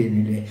കാണാൻ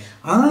കഴിയുന്നില്ലേ?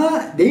 ആ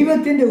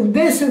ദൈവത്തിൻ്റെ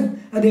ഉദ്ദേശം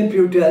അതേ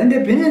പ്രിയപ്പെട്ടവരെ അതിൻ്റെ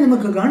പിന്നെ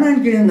നമുക്ക് കാണാൻ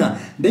കഴിയുന്ന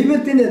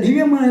ദൈവത്തിൻ്റെ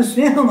ദിവ്യമായ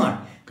സ്നേഹമാണ്.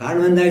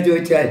 കാരണം എന്താ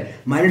ചോദിച്ചാൽ,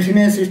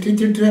 മനുഷ്യനെ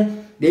സൃഷ്ടിച്ചിട്ട്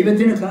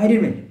ദൈവത്തിന്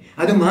കാര്യമില്ല.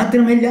 അത്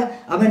മാത്രമല്ല,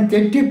 അവൻ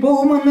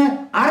തെറ്റിപ്പോകുമെന്ന്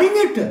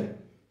അറിഞ്ഞിട്ട്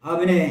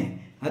അവനെ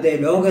അതേ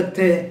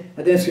ലോകത്തെ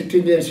അതേ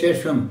സൃഷ്ടിച്ച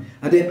ശേഷം,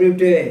 അതേ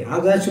പ്രിയപ്പെട്ടവരെ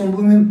ആകാശവും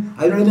ഭൂമിയും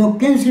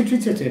അതിനുള്ളതൊക്കെ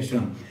സൃഷ്ടിച്ച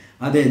ശേഷം,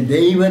 അത്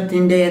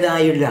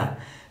ദൈവത്തിൻ്റെതായുള്ള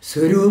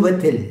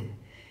സ്വരൂപത്തിൽ,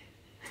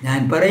 ഞാൻ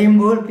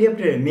പറയുമ്പോൾ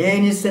പ്രിയപ്പെട്ടവരെ,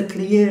 man is the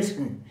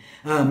creation,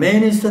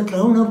 man is the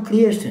crown of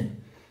creation.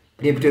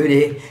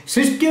 പ്രിയപ്പെട്ടവരെ,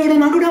 സൃഷ്ടിയുടെ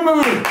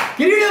മകുടമായി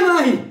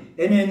കിരീടമായി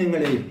എന്നെ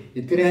നിങ്ങളെ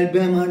ഇത്ര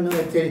അത്ഭുതമാണ്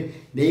വെച്ചാൽ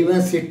ദൈവം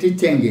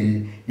സൃഷ്ടിച്ചെങ്കിൽ,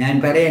 ഞാൻ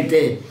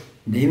പറയട്ടെ,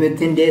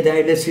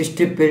 ദൈവത്തിൻ്റെതായുള്ള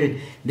സൃഷ്ടിപ്പിൽ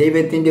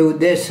ദൈവത്തിൻ്റെ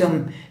ഉദ്ദേശം,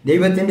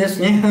 ദൈവത്തിൻ്റെ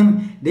സ്നേഹം,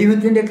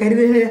 ദൈവത്തിൻ്റെ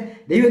കരുതൽ,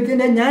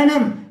 ദൈവത്തിൻ്റെ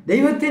ജ്ഞാനം,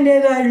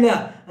 ദൈവത്തിൻ്റെതായുള്ള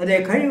അതേ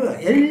കഴിവ്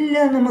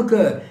എല്ലാം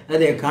നമുക്ക്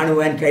അതേ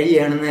കാണുവാൻ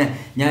കഴിയുകയാണെന്ന്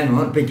ഞാൻ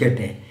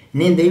ഓർപ്പിക്കട്ടെ.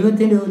 ഇനി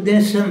ദൈവത്തിൻ്റെ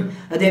ഉദ്ദേശം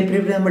അതേ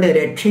നമ്മുടെ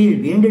രക്ഷയിൽ,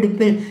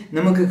 വീണ്ടെടുപ്പിൽ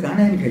നമുക്ക്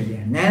കാണാൻ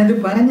കഴിയുകയാണ്. ഞാനത്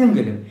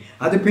പറഞ്ഞെങ്കിലും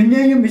അത്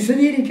പിന്നെയും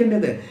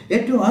വിശദീകരിക്കേണ്ടത്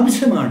ഏറ്റവും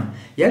ആവശ്യമാണ്.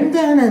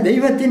 എന്താണ്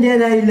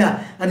ദൈവത്തിൻ്റെതായുള്ള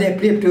അതേ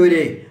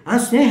പ്രിയപ്പെട്ടവരെ ആ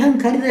സ്നേഹം,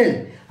 കരുതൽ,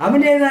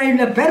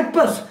 അവൻ്റേതായുള്ള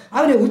പെർപ്പസ്,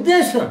 അവൻ്റെ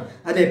ഉദ്ദേശം,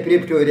 അതേ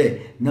പ്രിയപ്പെട്ടവരെ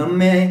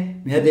നമ്മെ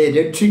അതേ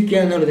രക്ഷിക്കുക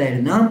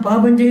എന്നുള്ളതായിരുന്നു. നാം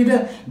പാപം ചെയ്ത്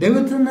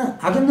ദൈവത്തിൽ നിന്ന്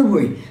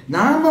അകന്നുപോയി,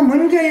 നാം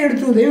മുൻകൈ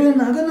എടുത്തു ദൈവത്തിൽ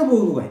നിന്ന് അകന്നു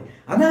പോകുവാൻ.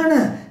 അതാണ്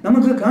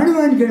നമുക്ക്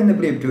കാണുവാൻ കഴിയുന്ന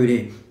പ്രിയപ്പെട്ടവരെ.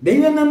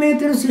 ദൈവം നമ്മെ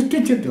ഇത്ര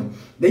സൃഷ്ടിച്ചിട്ടും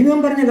ദൈവം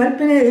പറഞ്ഞ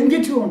കൽപ്പനയെ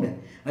ലംഘിച്ചുകൊണ്ട്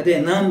അതെ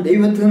നാം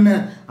ദൈവത്തിൽ നിന്ന്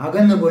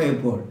അകന്നു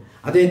പോയപ്പോൾ,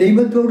 അതേ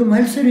ദൈവത്തോട്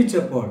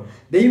മത്സരിച്ചപ്പോൾ,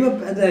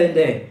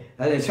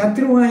 അതെ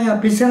ശത്രുവായ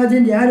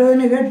പിശാചിൻ്റെ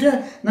ആലോചന കേട്ട്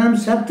നാം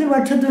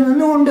ശത്രുപക്ഷത്തിൽ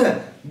നിന്നുകൊണ്ട്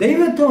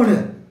ദൈവത്തോട്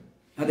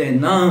അതെ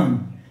നാം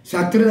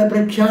ശത്രുത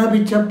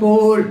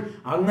പ്രഖ്യാപിച്ചപ്പോൾ,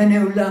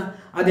 അങ്ങനെയുള്ള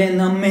അതേ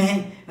നമ്മെ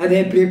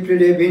അതേ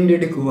പ്രിയപ്പെട്ടവരെ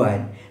വീണ്ടെടുക്കുവാൻ,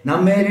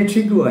 നമ്മെ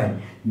രക്ഷിക്കുവാൻ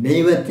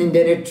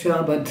ദൈവത്തിൻ്റെ രക്ഷാ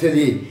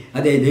പദ്ധതി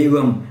അതേ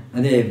ദൈവം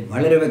അതേ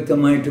വളരെ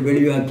വ്യക്തമായിട്ട്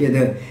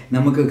വെളിവാക്കിയത്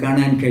നമുക്ക്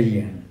കാണാൻ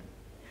കഴിയുകയാണ്.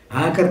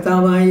 ആ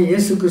കർത്താവായ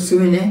യേശു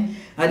ക്രിസ്തുവിനെ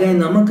അതേ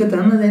നമുക്ക്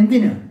തന്നത്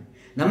എന്തിനാണ്?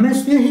 നമ്മെ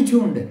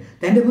സ്നേഹിച്ചുകൊണ്ട്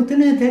തൻ്റെ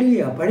പുത്രനെ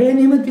തരിക. പഴയ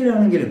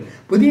നിയമത്തിലാണെങ്കിലും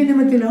പുതിയ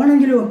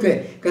നിയമത്തിലാണെങ്കിലും ഒക്കെ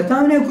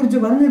കർത്താവിനെ കുറിച്ച്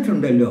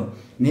പറഞ്ഞിട്ടുണ്ടല്ലോ,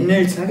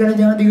 നിന്നിൽ സകല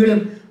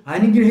ജാതികളും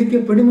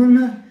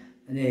അനുഗ്രഹിക്കപ്പെടുമെന്ന്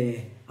അതേ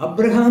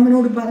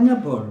അബ്രഹാമിനോട്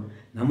പറഞ്ഞപ്പോൾ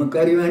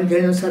നമുക്കറിയുവാൻ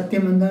കഴിയുന്ന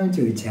സത്യം എന്താണെന്ന്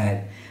ചോദിച്ചാൽ,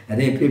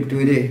 അതേ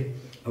പ്രിയപ്പെട്ടവര്,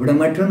 അവിടെ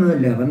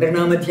മറ്റൊന്നുമില്ല.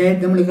 12-ാം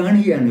അധ്യായത്തിൽ നമ്മൾ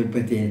കാണുകയാണ്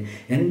ഉൽപ്പത്തിയിൽ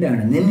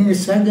എന്താണ് നിന്നിൽ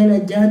സകല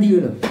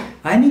ജാതികളും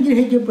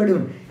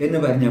അനുഗ്രഹിക്കപ്പെടും എന്ന്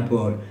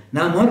പറഞ്ഞപ്പോൾ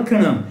നാം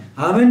ഓർക്കണം,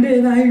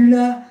 അവൻ്റേതായുള്ള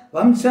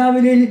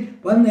വംശാവലിയിൽ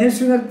വന്ന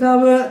യേശു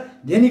കർത്താവ്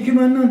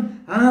ജനിക്കുമെന്നും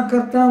ആ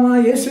കർത്താവായ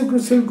യേശു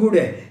ക്രിസ്തുവിൽ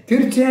കൂടെ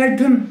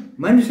തീർച്ചയായിട്ടും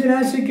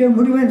മനുഷ്യരാശിക്ക്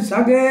മുഴുവൻ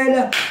സകല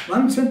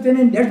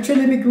വംശത്തിനും രക്ഷ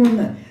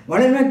ലഭിക്കുമെന്ന്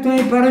വളരെ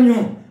വ്യക്തമായി പറഞ്ഞു.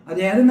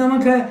 അതെ, അത്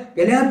നമുക്ക്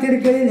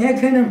ഗലാത്യർക്കെതിരെ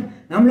ലേഖനം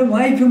നമ്മൾ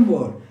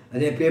വായിക്കുമ്പോൾ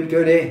അതേ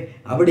പ്രിയപ്പെട്ടവരെ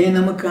അവിടെ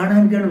നമുക്ക്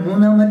കാണാൻ കഴിയും.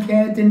 3-ാം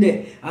അധ്യായത്തിൻ്റെ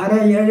 6,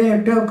 7,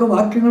 8 ഒക്കെ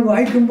വാക്യങ്ങൾ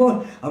വായിക്കുമ്പോൾ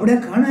അവിടെ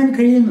കാണാൻ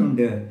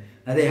കഴിയുന്നുണ്ട്.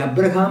 അതെ,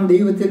 അബ്രഹാം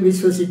ദൈവത്തിൽ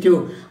വിശ്വസിച്ചു,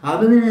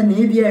 അവനെ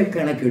നീതിയായി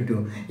കണക്കിട്ടു.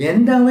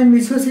 എന്താ അവൻ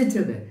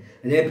വിശ്വസിച്ചത്?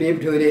 അതേ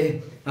പ്രിയപ്പെട്ടവരെ,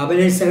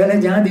 അവനെ സകല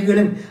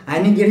ജാതികളും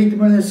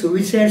അനുഗ്രഹിക്കുമെന്ന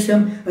സുവിശേഷം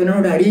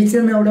അവനോട്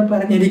അറിയിച്ചെന്ന് അവിടെ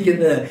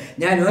പറഞ്ഞിരിക്കുന്നത്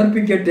ഞാൻ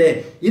ഓർപ്പിക്കട്ടെ.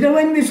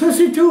 ഇതവൻ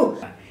വിശ്വസിച്ചു.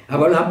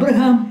 അപ്പോൾ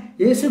അബ്രഹാം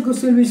യേശു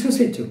ക്രിസ്തുവിൽ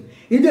വിശ്വസിച്ചു.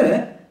 ഇത്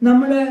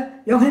നമ്മൾ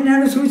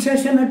യോഹന്നാന്റെ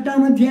സുവിശേഷം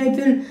 8-ാം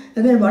അധ്യായത്തിൽ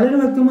അത് വളരെ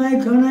വ്യക്തമായി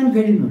കാണാൻ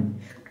കഴിയുന്നുണ്ട്.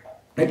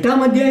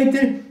 8-ാം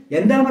അധ്യായത്തിൽ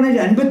എന്താ പറഞ്ഞത്?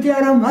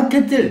 56-ാം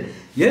വാക്യത്തിൽ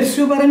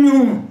യേശു പറഞ്ഞു,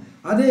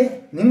 അതെ,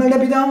 നിങ്ങളുടെ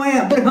പിതാവായ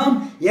അബ്രഹാം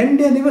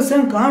എൻ്റെ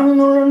ദിവസം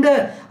കാണുന്നുണ്ട്,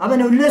 അവൻ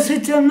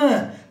ഉല്ലസിച്ചെന്ന്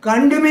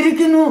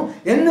കണ്ടുമിരിക്കുന്നു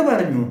എന്ന്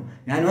പറഞ്ഞു.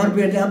 ഞാൻ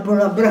ഓർപ്പിക്കട്ടെ, അപ്പോൾ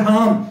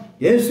അബ്രഹാം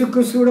യേശു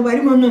ക്രിസ്തുവിടെ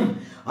വരുമെന്നും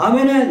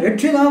അവന്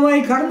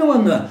രക്ഷിതാവായി കടന്നു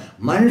വന്ന്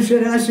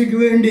മനുഷ്യരാശിക്ക്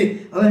വേണ്ടി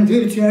അവൻ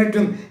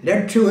തീർച്ചയായിട്ടും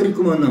രക്ഷ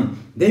ഒരുക്കുമെന്നും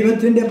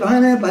ദൈവത്തിൻ്റെ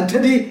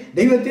പദ്ധതി,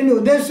 ദൈവത്തിൻ്റെ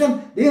ഉദ്ദേശം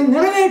ദൈവം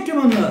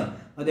നിറവേറ്റുമെന്ന്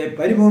അതെ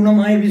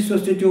പരിപൂർണമായി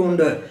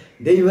വിശ്വസിച്ചുകൊണ്ട്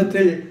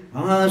ദൈവത്തിൽ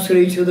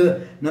ആശ്രയിച്ചത്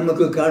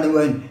നമുക്ക്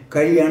കാണുവാൻ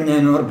കഴിയാണ്.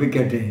 ഞാൻ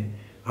ഓർപ്പിക്കട്ടെ,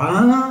 ആ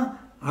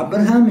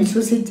അബ്രഹാം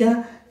വിശ്വസിച്ച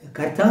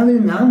കർത്താവിൽ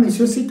നാം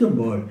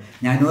വിശ്വസിക്കുമ്പോൾ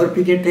ഞാൻ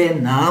ഓർപ്പിക്കട്ടെ,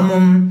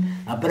 നാമും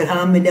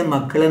അബ്രഹാമിൻ്റെ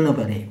മക്കളെന്ന്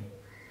പറയും.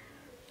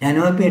 ഞാൻ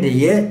ഓർപ്പിക്കട്ടെ,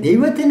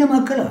 ദൈവത്തിൻ്റെ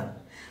മക്കളാണ്.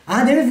 ആ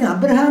ദൈവത്തിന്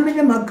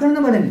അബ്രഹാമിൻ്റെ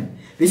മക്കളെന്ന് പറഞ്ഞു,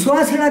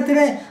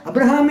 വിശ്വാസത്തിലെ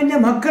അബ്രഹാമിൻ്റെ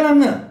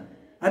മക്കളെന്ന്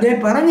അതേ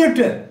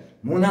പറഞ്ഞിട്ട്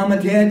 3-ാം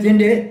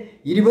അധ്യായത്തിൻ്റെ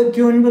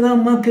 29-ാം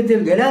വാക്യത്തിൽ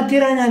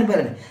ഗലാത്യരാ ഞാൻ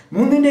പറഞ്ഞു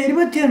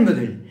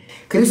 3:29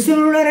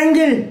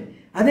 ക്രിസ്തുവിനുള്ളവരെങ്കിൽ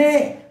അതേ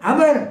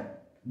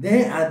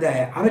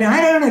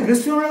അവരാരാണ്?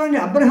 ക്രിസ്തുവിനുള്ളവൻ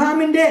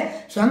അബ്രഹാമിൻ്റെ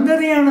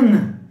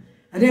സന്തതിയാണെന്ന്.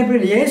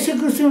 അതേപോലെ യേശു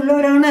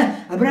ക്രിസ്തുവിനുള്ളവരാണ്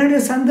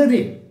അബ്രഹാമിൻ്റെ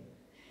സന്തതി.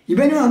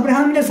 ഇവനും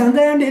അബ്രഹാമിൻ്റെ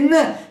സന്തതിയുണ്ട്.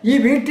 ഇന്ന് ഈ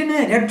വീട്ടിന്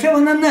രക്ഷ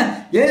വന്നെന്ന്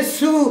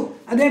യേശു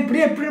അതേ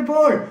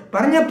പ്രിയപ്പെട്ടപ്പോൾ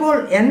പറഞ്ഞപ്പോൾ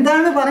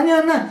എന്താണ്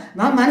പറഞ്ഞതെന്ന്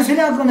നാം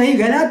മനസ്സിലാക്കുന്ന ഈ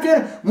ഗലാത്യർ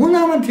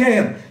 3-ാം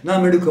അധ്യായം നാം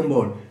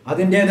എടുക്കുമ്പോൾ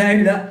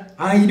അതിൻ്റേതായുള്ള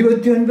ആ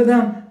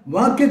 29-ാം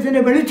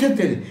വാക്യത്തിൻ്റെ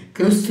വെളിച്ചത്തിൽ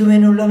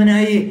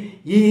ക്രിസ്തുവിനുള്ളവനായി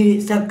ഈ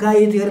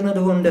സക്കായി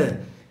തീർന്നതുകൊണ്ട്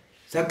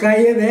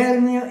സക്കായിയെ വേറെ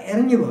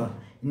ഇറങ്ങി പോവാ.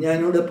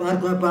 ഞാനോട്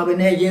പാർക്കും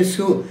അവനെ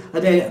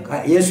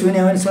യേശുവിനെ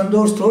അവൻ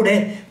സന്തോഷത്തോടെ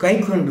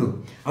കൈക്കൊണ്ടു.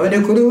 അവൻ്റെ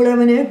കുറിവുകളെ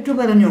അവൻ ഏറ്റു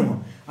പറഞ്ഞു.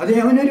 അത്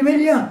അവനൊരു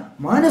വലിയ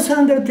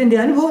മാനസാന്തരത്തിൻ്റെ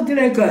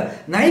അനുഭവത്തിലേക്ക്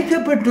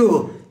നയിക്കപ്പെട്ടു.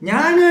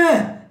 ഞാൻ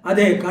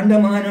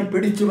കണ്ടമാനം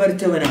പിടിച്ചു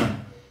പറിച്ചവനാണ്.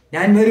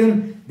 ഞാൻ വെറും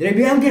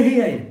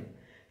ദ്രവ്യാഗ്രഹിയായിരുന്നു.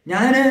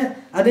 ഞാൻ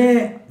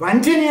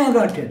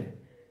വഞ്ചനയാകാട്ടത്.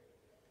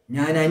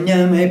 ഞാൻ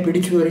അന്യായമായി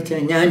പിടിച്ചു പറിച്ച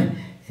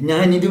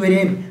ഞാൻ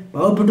ഇതുവരെയും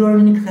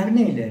പാവപ്പെട്ടവരോട് എനിക്ക്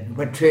കരുണയില്ലായിരുന്നു.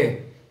 പക്ഷേ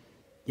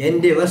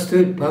എൻ്റെ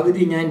വസ്തുവിൽ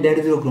പകുതി ഞാൻ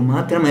എടുത്തു വെക്കും.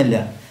 മാത്രമല്ല,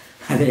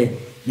 അതെ,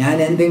 ഞാൻ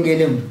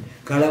എന്തെങ്കിലും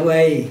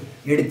കളവായി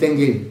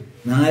എടുത്തെങ്കിൽ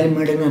 4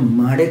 മടങ്ങ്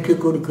മടക്കി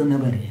കൊടുക്കുന്ന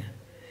പറയാം.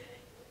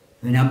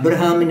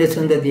 അബ്രഹാമിൻ്റെ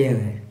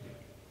സന്തതിയാകാൻ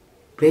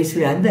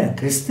പ്രൈസിൽ എന്താ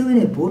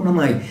ക്രിസ്തുവിനെ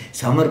പൂർണ്ണമായി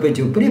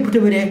സമർപ്പിച്ചു.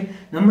 പ്രിയപ്പെട്ടവരെ,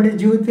 നമ്മുടെ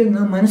ജീവിതത്തിൽ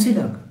നാം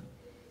മനസ്സിലാക്കും,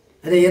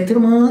 അത്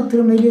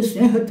എത്രമാത്രം വലിയ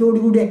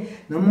സ്നേഹത്തോടുകൂടെ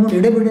നമ്മോട്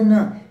ഇടപെടുന്ന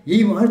ഈ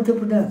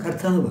വാഴ്ത്തപ്പെട്ട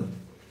കർത്താവ്,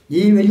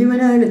 ഈ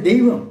വലിയവനായ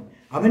ദൈവം,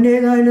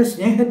 അവൻ്റേതായ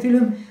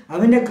സ്നേഹത്തിലും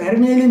അവൻ്റെ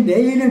കരുണയിലും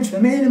ദയയിലും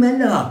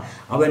ക്ഷമയിലുമല്ല,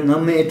 അവൻ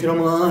നമ്മെ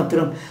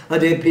എത്രമാത്രം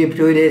അതേ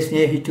പ്രിയപ്പെട്ടവരെ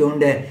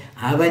സ്നേഹിച്ചുകൊണ്ട്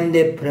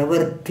അവൻ്റെ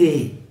പ്രവൃത്തി,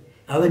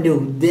 അവൻ്റെ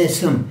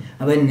ഉദ്ദേശം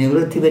അവൻ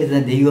നിവൃത്തി വരുന്ന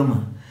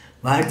ദൈവമാണ്.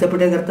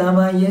 വാഴ്ത്തപ്പെട്ട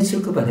കർത്താവായ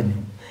യേശുക്ക് പറഞ്ഞു.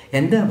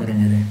 എന്താ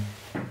പറഞ്ഞത്?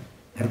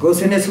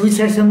 മർക്കോസിൻ്റെ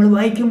സുവിശേഷം നമ്മൾ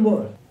വായിക്കുമ്പോൾ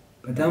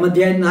 10-ാം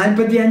അധ്യായം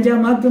 45-ാം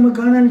വാക്യം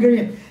കാണാൻ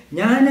കഴിയും.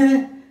 ഞാൻ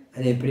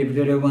അതേ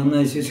പ്രിയപ്പെട്ടവരെ വന്ന്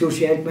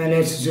ശുശ്രൂഷയാത്മാരെ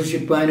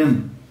ശുശ്രൂഷിപ്പാനും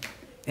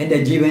എൻ്റെ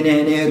ജീവനെ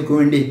അനേകർക്ക്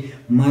വേണ്ടി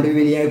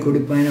മറുവിലയായി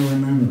കൊടുപ്പാനും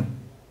വന്നെന്ന് പറഞ്ഞു.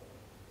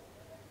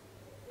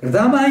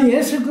 കർത്താവായ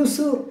യേശു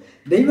ക്രിസ്തു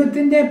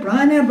ദൈവത്തിൻ്റെ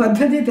പ്ലാന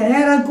പദ്ധതി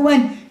തയ്യാറാക്കുവാൻ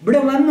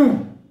ഇവിടെ വന്നു.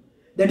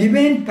 The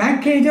divine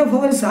package of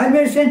our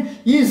salvation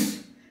is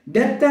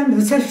death and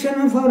resurrection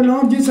of our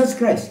Lord Jesus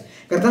Christ.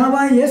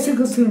 കർത്താവായ യേശു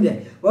ക്രിസ്തുവിൻ്റെ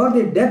or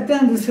the death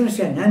and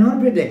resurrection. ഞാൻ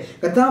ഓർപ്പിട്ടെ,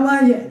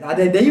 കർത്താവായ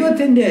അതെ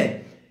ദൈവത്തിൻ്റെ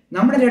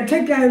നമ്മുടെ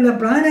രക്ഷയ്ക്കായുള്ള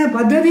പ്ലാന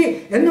പദ്ധതി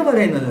എന്ന്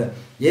പറയുന്നത്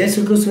യേശു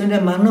ക്രിസ്തുവിൻ്റെ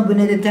മരണ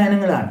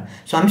പുനരുത്ഥാനങ്ങളാണ്.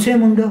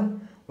 സംശയമുണ്ടോ?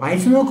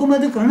 വായിച്ചു നോക്കുമ്പോൾ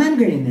അത് കാണാൻ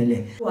കഴിയുന്നല്ലേ.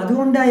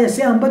 അതുകൊണ്ടാണ്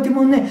എസ്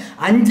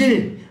 53:5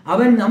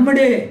 അവൻ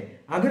നമ്മുടെ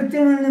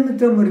അകൃത്യങ്ങൾ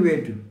നിമിത്തം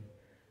മുറിവേറ്റു,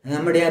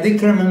 നമ്മുടെ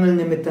അതിക്രമങ്ങൾ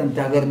നിമിത്തം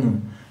തകർന്നു,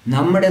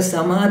 നമ്മുടെ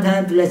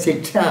സമാധാനത്തിലുള്ള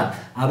ശിക്ഷ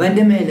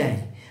അവൻ്റെ മേലായി,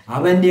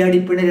 അവൻ്റെ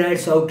അടിപ്പിണരായ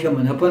സൗഖ്യം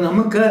വന്നു. അപ്പോൾ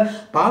നമുക്ക്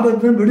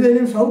പാപത്തിനും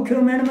വിടുതലും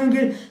സൗഖ്യവും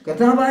വേണമെങ്കിൽ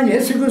കർത്താവായ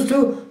യേശു ക്രിസ്തു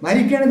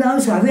മരിക്കേണ്ടത്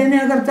ആവശ്യം. അത്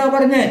തന്നെയാണ് കർത്താവ്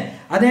പറഞ്ഞത്.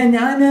 അതെ,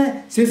 ഞാൻ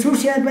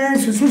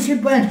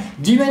ശുശ്രൂഷിപ്പാൻ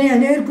ജീവനെ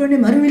അനേകർക്ക് വേണ്ടി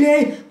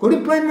മറുവിലയായി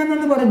കൊടുപ്പാൻ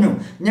വന്നെന്ന് പറഞ്ഞു.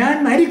 ഞാൻ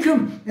മരിക്കും,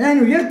 ഞാൻ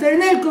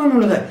ഉയർത്തെഴുന്നേൽക്കും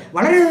എന്നുള്ളത്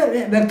വളരെ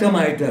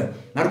വ്യക്തമായിട്ട്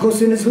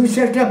മർക്കോസിൻ്റെ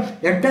സുവിശേഷം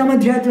 8-ാം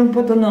അധ്യായത്തിൽ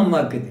 31-ാം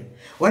വാക്യത്തിൽ,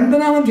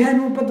 9-ാം അധ്യായം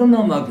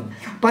 31-ാം വാക്യത്തിൽ,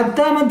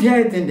 10-ാം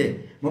അധ്യായത്തിൻ്റെ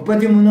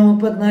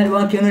 33-34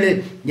 വാക്യങ്ങളിൽ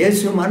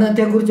യേശു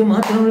മരണത്തെക്കുറിച്ച്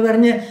മാത്രം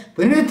പറഞ്ഞ്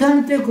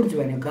പുനരുത്ഥാനത്തെക്കുറിച്ച്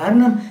പറഞ്ഞു.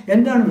 കാരണം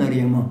എന്താണെന്ന്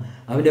അറിയാമോ?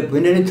 അവൻ്റെ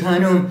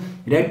പുനരുത്ഥാനവും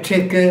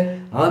രക്ഷയ്ക്ക്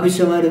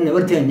ആവശ്യമായ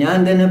നിവർത്തിയാണ്. ഞാൻ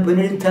തന്നെ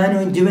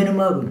പുനരുത്ഥാനവും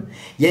ജീവനുമാകുന്നു.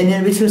 എന്നെ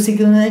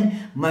വിശ്വസിക്കുന്നവൻ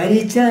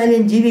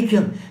മരിച്ചാലും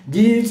ജീവിക്കും,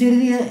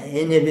 ജീവിച്ചിരിക്കുക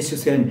എന്നെ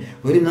വിശ്വസിക്കാൻ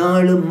ഒരു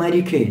നാളും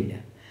മരിക്കുകയില്ല.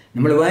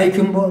 നമ്മൾ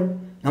വായിക്കുമ്പോൾ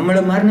നമ്മൾ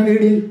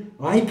മരണവീടിൽ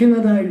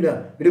വായിക്കുന്നതായില്ല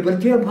ഒരു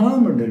പ്രത്യേക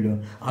ഭാവമുണ്ടല്ലോ.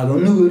 അത്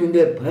 1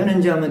 കൊരിന്ത്യർ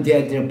 15-ാം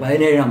അധ്യായത്തിന്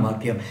 17-ാം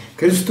വാക്യം.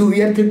 ക്രിസ്തു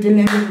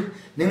ഉയർത്തിട്ടില്ലെങ്കിൽ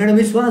നിങ്ങളുടെ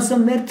വിശ്വാസം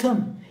വ്യർത്ഥം,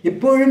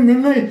 ഇപ്പോഴും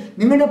നിങ്ങൾ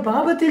നിങ്ങളുടെ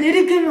പാപത്തിൽ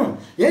ഇരിക്കുന്നു.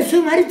 യേശു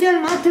മരിച്ചാൽ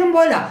മാത്രം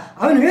പോരാ,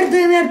 അവൻ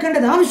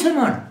ഉയർത്തെഴുന്നേൽക്കേണ്ടത്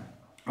ആവശ്യമാണ്.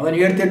 അവൻ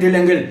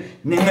ഉയർത്തിട്ടില്ലെങ്കിൽ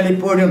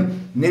നിങ്ങളിപ്പോഴും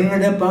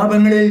നിങ്ങളുടെ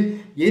പാപങ്ങളിൽ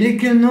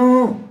ഇരിക്കുന്നു.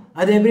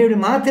 അതെവിടെ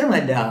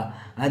മാത്രമല്ല,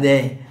 അതെ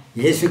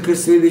യേശു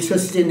ക്രിസ്തു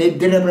വിശ്വസിച്ച്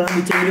നിദ്ര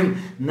പ്രാപിച്ചവരും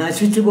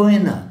നശിച്ചു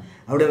പോയെന്ന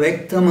അവിടെ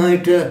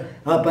വ്യക്തമായിട്ട്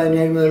ആ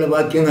 17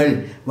 വാക്യങ്ങൾ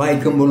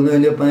വായിക്കുമ്പോൾ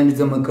 15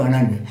 നമുക്ക്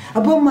കാണാനുണ്ട്.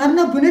 അപ്പോൾ മരണ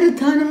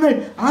പുനരുത്ഥാനങ്ങൾ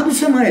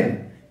ആവശ്യമായിരുന്നു.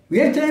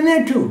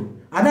 ഉയർത്തെഴുന്നേറ്റു.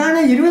 അതാണ്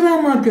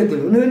 20-ാം വാക്യത്തിൽ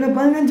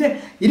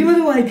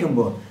 15-20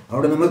 വായിക്കുമ്പോൾ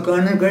അവിടെ നമുക്ക്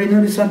കാണാൻ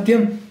കഴിയുന്ന ഒരു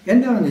സത്യം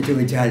എന്താണെന്ന്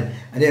ചോദിച്ചാൽ,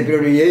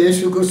 അതേപോലെ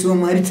യേശു ക്രിസ്തു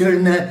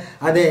മരിച്ചെഴുന്ന്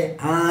അതെ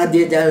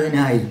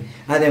ആദ്യജാതനായി,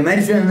 അതെ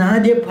മരിച്ചെഴുന്ന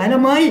ആദ്യ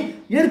ഫലമായി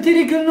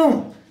ഉയർത്തിരിക്കുന്നു.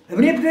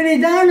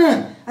 ഇതാണ്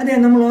അതെ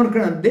നമ്മൾ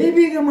ഓർക്കണം.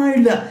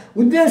 ദൈവികമായുള്ള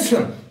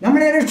ഉദ്ദേശം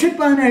നമ്മളെ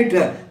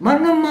രക്ഷിപ്പാനായിട്ട്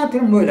മരണം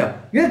മാത്രം പോലെ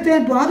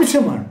ഉയർത്തെഴുന്നേൽപ്പ്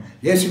ആവശ്യമാണ്.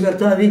 യേശു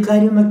കർത്താവ് ഈ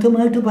കാര്യം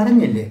വ്യക്തമായിട്ട്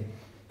പറഞ്ഞില്ലേ?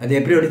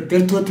 അതേപോലെ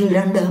തൃത്വത്തിൽ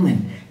രണ്ടാമൻ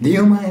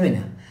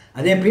ദൈവമായവനാ.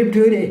 അതേ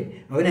പ്രിയപ്പെട്ടവരെ,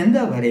 അവൻ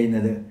എന്താ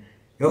പറയുന്നത്?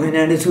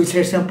 യോഹന്നാന്റെ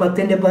സുവിശേഷം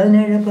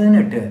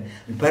 10:17-18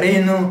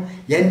 പറയുന്നു,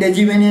 എൻ്റെ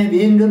ജീവനെ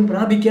വീണ്ടും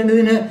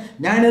പ്രാപിക്കേണ്ടതിന്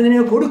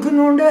ഞാനതിനെ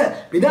കൊടുക്കുന്നുണ്ട്.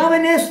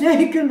 പിതാവിനെ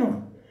സ്നേഹിക്കുന്നു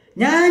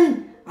ഞാൻ.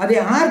 അതെ,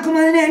 ആർക്കും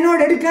അതിനെ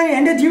എന്നോട് എടുക്കാൻ,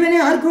 എൻ്റെ ജീവനെ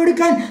ആർക്കും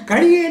എടുക്കാൻ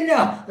കഴിയില്ല.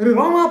 ഒരു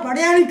റോമ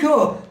പടയാളിക്കോ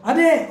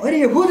അതെ ഒരു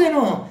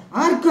യഹൂദനോ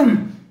ആർക്കും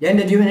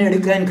എൻ്റെ ജീവനെ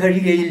എടുക്കാൻ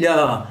കഴിയുകയില്ല.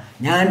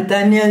 ഞാൻ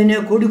തന്നെ അതിനെ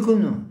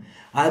കൊടുക്കുന്നു.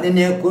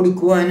 അതിനെ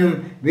കൊടുക്കുവാനും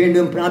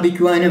വീണ്ടും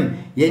പ്രാപിക്കുവാനും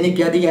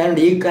എനിക്ക് അധികാരം.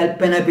 ഈ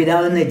കൽപ്പന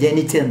പിതാവെന്ന്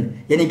ജനിച്ചെന്ന്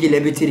എനിക്ക്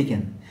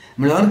ലഭിച്ചിരിക്കുന്നു.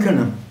 നമ്മൾ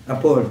ഓർക്കണം.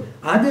 അപ്പോൾ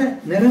അത്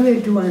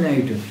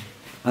നിറവേറ്റുവാനായിട്ട്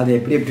അതെ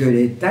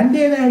പ്രിയപ്പെട്ടവരെ,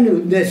 തൻ്റേതായ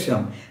ഉദ്ദേശം,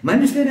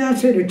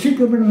 മനുഷ്യരാശി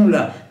രക്ഷിക്കപ്പെടണമെന്നുള്ള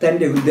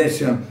തൻ്റെ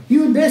ഉദ്ദേശം, ഈ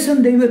ഉദ്ദേശം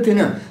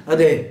ദൈവത്തിന്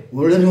അതെ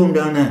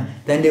ഉള്ളതുകൊണ്ടാണ്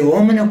തൻ്റെ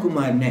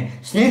ഓമനകുമാരനെ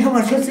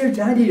സ്നേഹവർഷത്തിൽ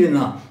ചാരിയിരുന്ന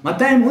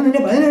മത്തായി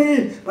 3:17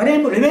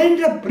 പറയുമ്പോൾ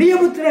ഇവൻ്റെ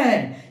പ്രിയപുത്രൻ,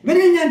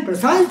 ഇവനെ ഞാൻ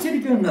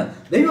പ്രസാദിച്ചിരിക്കുമെന്ന്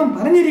ദൈവം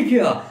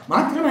പറഞ്ഞിരിക്കുക.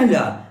 മാത്രമല്ല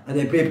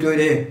അതെ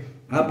പ്രിയപ്പെട്ടവരെ,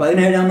 ആ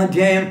 17-ാം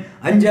അധ്യായം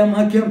 5-ാം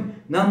വാക്യം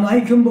നാം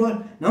വായിക്കുമ്പോൾ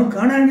നമുക്ക്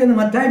കാണാൻ കഴിയുന്ന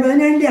മത്തായി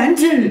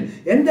 17:5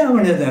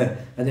 എന്താവണത്?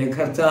 അതെ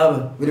കർത്താവ്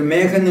ഒരു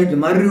മേഘനിഴൽ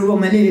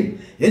മറുരൂപമലയിൽ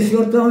യേശു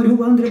കർത്താവ്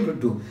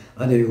രൂപാന്തരപ്പെട്ടു.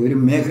 അതെ ഒരു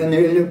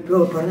മേഘനിഴൽ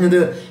പറഞ്ഞത്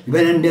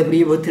ഇവൻ എൻ്റെ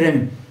പ്രിയപുത്രൻ,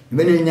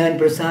 ഇവനിൽ ഞാൻ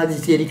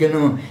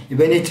പ്രസാദിച്ചിരിക്കുന്നു,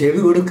 ഇവനെ ചെവി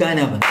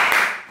കൊടുക്കാനവൻ.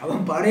 അവൻ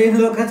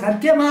പറയുന്നതൊക്കെ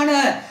സത്യമാണ്.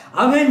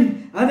 അവൻ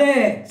അതെ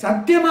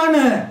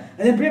സത്യമാണ്.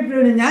 അതെ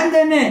പ്രിയപ്പെട്ടവരെ, ഞാൻ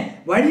തന്നെ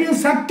വഴിയും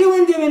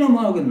സത്യവും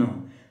ജീവനുമാകുന്നു.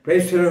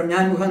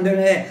 ഞാൻ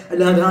മുഖാന്തരനെ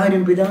അല്ലാതെ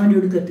ആരും പിതാവിൻ്റെ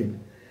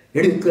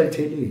എടുക്കുക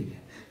ചെല്ലുകയില്ല.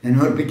 ഞാൻ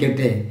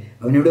ഓർപ്പിക്കട്ടെ,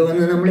 അവനിവിടെ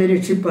വന്ന് നമ്മളെ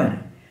രക്ഷിപ്പാൻ.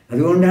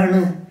 അതുകൊണ്ടാണ്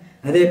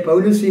അതേ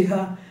പൗലോസ്ലീഹ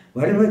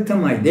വളരെ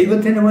വ്യക്തമായി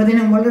ദൈവത്തിൻ്റെ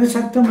വചനം വളരെ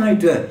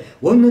ശക്തമായിട്ട്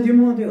 1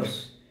 തിമോഥെയോസ്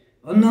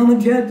 1-ാം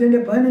അധ്യായത്തിൻ്റെ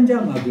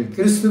 15-ാം വാക്യം,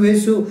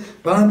 ക്രിസ്തുയേശു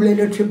പാപികളെ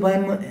രക്ഷിപ്പാൻ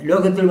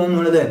ലോകത്തിൽ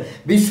വന്നുള്ളത്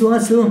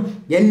വിശ്വാസവും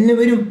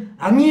എല്ലാവരും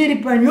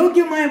അംഗീകരിപ്പാൻ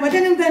യോഗ്യമായ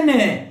വചനം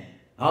തന്നെ.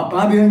 ആ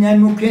പാപികൾ ഞാൻ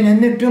മുഖ്യൻ.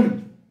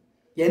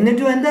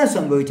 എന്നിട്ടും എന്താ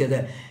സംഭവിച്ചത്?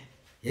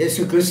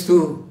 യേശു ക്രിസ്തു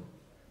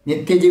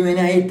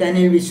നിത്യജീവനായി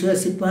തന്നെ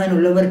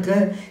വിശ്വസിപ്പാനുള്ളവർക്ക്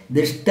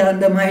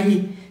ദൃഷ്ടാന്തമായി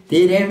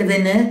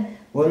തീരേണ്ടതിന്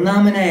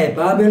ഒന്നാമനായ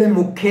പാപികളിൽ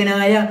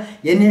മുഖ്യനായ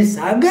എന്നെ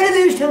സകല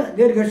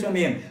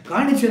ദീർഘക്ഷമയും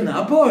കാണിച്ചെന്ന്.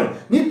 അപ്പോൾ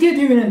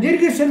നിത്യജീവനും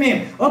ദീർഘക്ഷമയും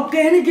ഒക്കെ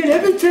എനിക്ക്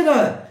ലഭിച്ചത്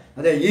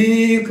അതെ ഈ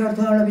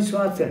കർത്താവുള്ള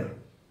വിശ്വാസത്തിലാണ്.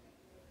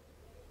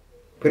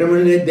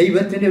 പിറമുള്ള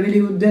ദൈവത്തിൻ്റെ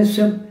വലിയ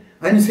ഉദ്ദേശം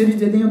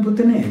അനുസരിച്ച് ദൈവം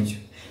പുത്രനെ അയച്ചു.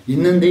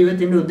 ഇന്നും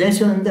ദൈവത്തിൻ്റെ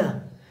ഉദ്ദേശം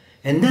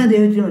എന്താ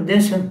ദൈവത്തിൻ്റെ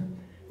ഉദ്ദേശം?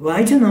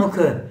 വായിച്ചു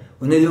നോക്ക്.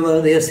 1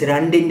 തിമോഥെയോസ്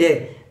 2-ന്റെ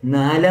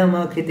 4-ാം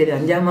വാക്യത്തിൽ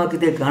 5-ാം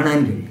വാക്യത്തിൽ കാണാൻ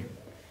കഴിയും.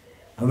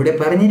 അവിടെ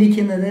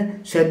പറഞ്ഞിരിക്കുന്നത്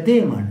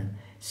ശ്രദ്ധേയമാണ്.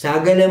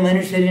 സകല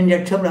മനുഷ്യരും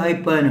രക്ഷ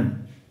പ്രാപിപ്പാനും.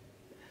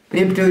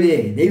 പ്രിയപ്പെട്ടവരെ,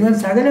 ദൈവം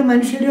സകല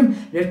മനുഷ്യരും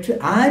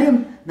ആരും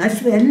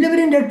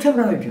എല്ലാവരും രക്ഷ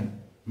പ്രാപിക്കും.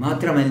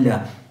 മാത്രമല്ല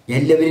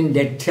എല്ലാവരും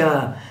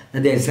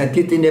അതെ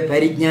സത്യത്തിൻ്റെ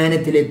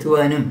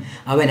പരിജ്ഞാനത്തിലെത്തുവാനും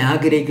അവൻ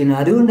ആഗ്രഹിക്കുന്നു.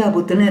 അതുകൊണ്ടാണ്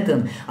പുത്രനെ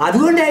തന്നത്.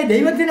 അതുകൊണ്ടായി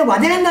ദൈവത്തിൻ്റെ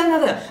വചനം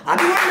തന്നത്.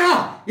 അതുകൊണ്ടാണ്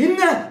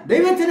ഇന്ന്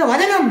ദൈവത്തിൻ്റെ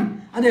വചനം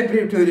അതെ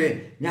പ്രിയപ്പെട്ടവരെ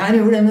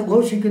ഞാനിവിടെ നിന്ന്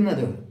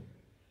ഘോഷിക്കുന്നത്.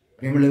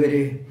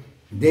 പ്രിയമുള്ളവരെ,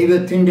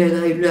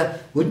 ദൈവത്തിൻ്റെതായുള്ള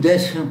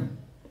ഉദ്ദേശം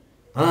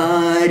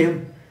ആരും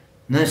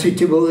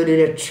നശിച്ചു പോകരുത്,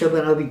 രക്ഷ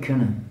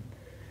പ്രാപിക്കണം.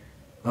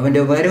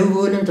 അവൻ്റെ വരവ്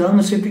പോലും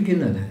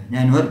താമസിപ്പിക്കുന്നത്.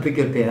 ഞാൻ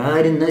ഓർപ്പിക്കട്ടെ,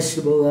 ആരും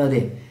നശിച്ചു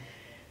പോകാതെ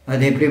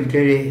അതേ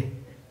പ്രിയപ്പെട്ടവരെ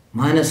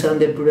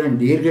മാനസാന്തരപ്പെടാൻ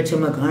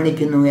ദീർഘക്ഷമ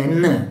കാണിക്കുന്നു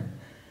എന്ന്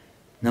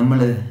നമ്മൾ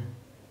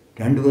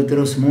 2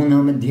 പത്രോസ്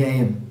 3-ാം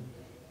അധ്യായം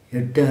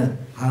 8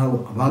 ആ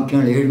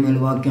വാക്യങ്ങൾ 7 മുതൽ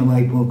വാക്യം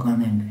വായിപ്പോൾ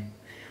കാണേണ്ടത്.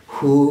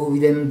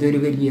 ഇതെന്തൊരു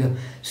വലിയ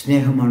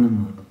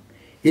സ്നേഹമാണെന്ന് ഓർക്കും.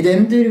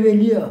 ഇതെന്തൊരു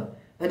വലിയ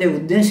അതെ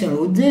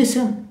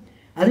ഉദ്ദേശം.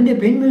 അതിൻ്റെ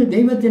പിന്നിൽ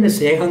ദൈവത്തിൻ്റെ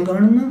സ്നേഹം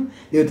കാണുന്നു,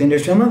 ദൈവത്തിൻ്റെ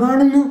ക്ഷമ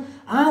കാണുന്നു.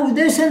 ആ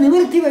ഉദ്ദേശം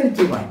നിവൃത്തി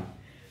വരുത്തുവാൻ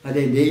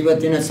അതെ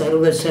ദൈവത്തിന്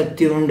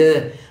സർവശക്തി ഉണ്ട്.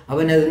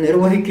 അവനത്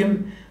നിർവഹിക്കും.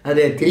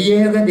 അതെ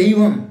ത്രിയേക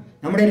ദൈവം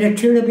നമ്മുടെ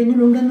രക്ഷയുടെ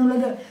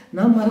പിന്നിലുണ്ടെന്നുള്ളത്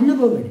നാം മറന്നു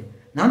പോകരുത്.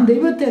 നാം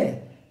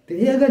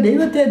ത്രിയേക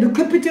ദൈവത്തെ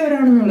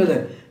ദുഃഖിപ്പിച്ചവരാണെന്നുള്ളത്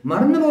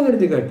മറന്നു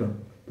പോകരുത് കേട്ടോ.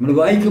 നമ്മൾ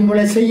വായിക്കുമ്പോൾ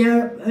യെശയ്യാ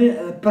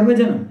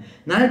പ്രവചനം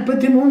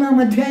 43-ാം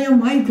അധ്യായം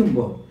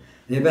വായിക്കുമ്പോൾ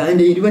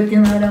അതിൻ്റെ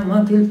 24-ാം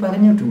വാക്യത്തിൽ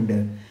പറഞ്ഞിട്ടുണ്ട്.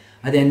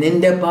 അതെ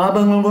നിന്റെ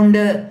പാപങ്ങൾ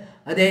കൊണ്ട്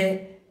അതെ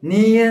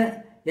നീ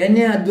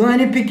എന്നെ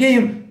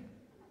അധ്വാനിപ്പിക്കുകയും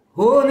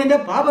നിന്റെ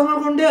പാപങ്ങൾ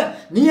കൊണ്ട്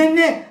നീ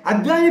എന്നെ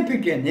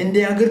അധ്വാനിപ്പിക്കുകയും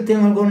നിന്റെ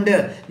അകൃത്യങ്ങൾ കൊണ്ട്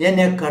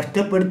എന്നെ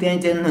കഷ്ടപ്പെടുത്തുകയും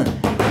ചെന്ന്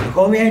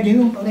യഹോവയായ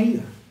ദൈവം പറയുക.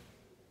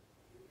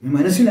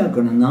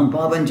 മനസ്സിലാക്കണം, നാം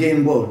പാപം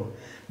ചെയ്യുമ്പോൾ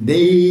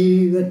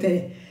ദൈവത്തെ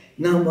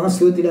നാം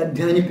വാസ്തവത്തിൽ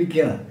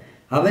അധ്വാനിപ്പിക്കുക,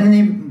 അവന്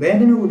നീ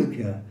വേദന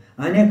കൊടുക്കുക,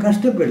 അവനെ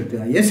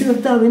കഷ്ടപ്പെടുത്തുക. യേശു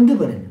കർത്താവ്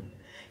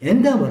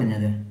എന്താ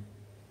പറഞ്ഞത്?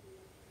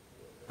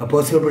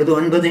 അപ്പോസ്തലപ്രവൃത്തി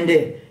 9-ന്റെ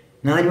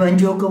 4-ഉം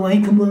 5-ഉം ഒക്കെ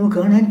വായിക്കുമ്പോൾ നമുക്ക്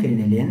കാണാൻ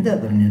കഴിയുന്നില്ല. എന്താ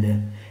പറഞ്ഞത്?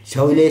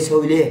 ശൗലേ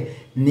ശൗലേ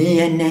നീ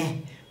എന്നെ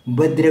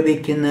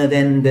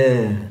ഉപദ്രവിക്കുന്നതെന്ത്?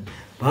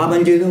 പാപം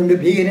ചെയ്തുകൊണ്ട്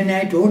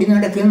ഭീകരനായിട്ട് ഓടി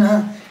നടക്കുന്ന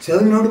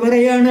ശൗലിനോട്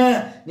പറയാണ്,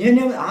 നീ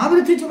എന്നെ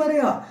ആവർത്തിച്ച്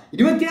പറയുക.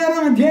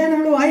 26-ാം അധ്യായം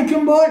നമ്മൾ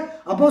വായിക്കുമ്പോൾ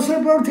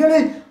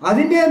അപ്പോസ്തലപ്രവൃത്തികളിൽ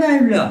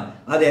അതിൻ്റേതായുള്ള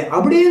അതെ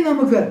അവിടെയും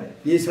നമുക്ക്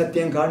ഈ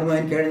സത്യം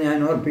കാണുവാൻ കഴിഞ്ഞ് ഞാൻ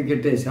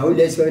ഓർപ്പിക്കട്ടെ.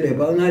 ശൗലേ ശൗലേ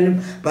 14-ലും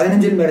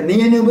 15-ലും പറയും നീ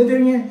എന്നെ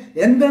ഉപദ്രവിക്കുക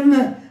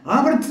എന്തെന്ന്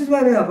ആവർത്തിച്ച്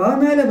പറയുക.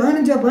 14,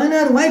 15,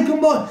 16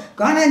 വായിക്കുമ്പോൾ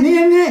കാണാൻ നീ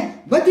എന്നെ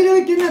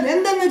ഉപദ്രവിക്കുന്നത്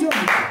എന്തെന്ന്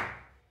ചോദിക്കുക.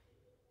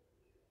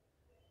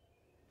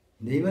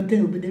 ദൈവത്തെ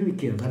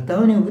ഉപദ്രവിക്കുക,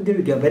 കർത്താവിനെ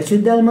ഉപദ്രവിക്കുക,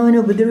 പരിശുദ്ധാത്മാവിനെ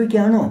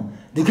ഉപദ്രവിക്കുകയാണോ?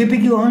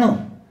 ദുഃഖിപ്പിക്കുകയാണോ?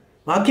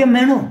 വാക്യം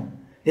വേണോ?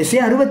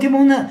 യെശയ്യാ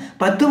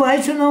 63:10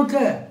 വായിച്ചു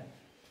നോക്ക്.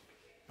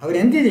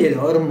 അവരെന്ത് ചെയ്തു?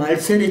 അവർ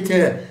മത്സരിച്ച്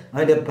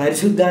അവൻ്റെ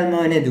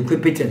പരിശുദ്ധാത്മാവിനെ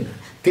ദുഃഖിപ്പിച്ചത്.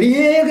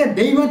 ത്രിയേക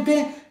ദൈവത്തെ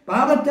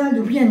പാപത്താൽ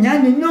ദുഃഖിക്കാൻ ഞാൻ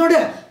നിന്നോട്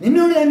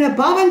തന്നെ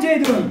പാപം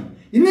ചെയ്തു വന്നു.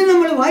 ഇന്ന്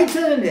നമ്മൾ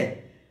വായിച്ചതല്ലേ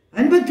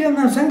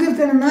 51-ാം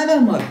സങ്കീർത്തനം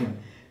 4-ാം വാക്യം.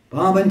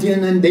 പാപം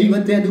ചെയ്യുന്നവൻ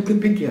ദൈവത്തെ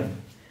ദുഃഖിപ്പിക്കുക,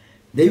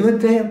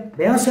 ദൈവത്തെ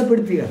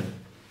പ്രയാസപ്പെടുത്തുക.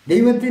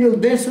 ദൈവത്തിൻ്റെ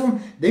ഉദ്ദേശവും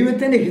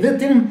ദൈവത്തിൻ്റെ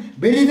ഹിതത്തിനും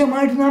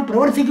വിപരീതമായിട്ട് നാം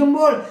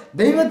പ്രവർത്തിക്കുമ്പോൾ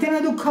ദൈവത്തിന്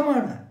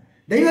ദുഃഖമാണ്,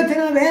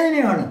 ദൈവത്തിന്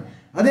വേദനയാണ്,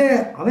 അത്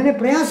അവനെ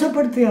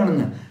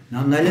പ്രയാസപ്പെടുത്തുകയാണെന്ന്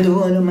നാം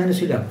നല്ലതുപോലെ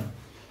മനസ്സിലാക്കണം.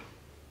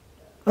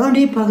 അതുകൊണ്ട്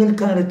ഈ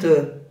പകൽക്കാലത്ത്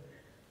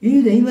ഈ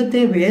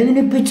ദൈവത്തെ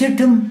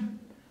വേദനിപ്പിച്ചിട്ടും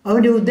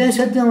അവൻ്റെ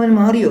ഉദ്ദേശത്തെ അവൻ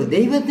മാറിയോ?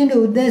 ദൈവത്തിൻ്റെ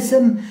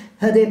ഉദ്ദേശം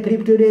അതേ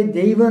പ്രിയപ്പെട്ടവരെ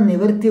ദൈവം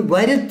നിവർത്തി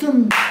വരുത്തും,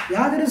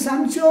 യാതൊരു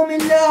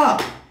സംശയവുമില്ല.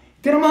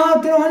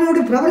 ഇത്രമാത്രം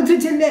അവനോട്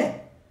പ്രവർത്തിച്ചില്ലേ?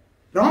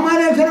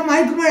 റോമാലേഖനം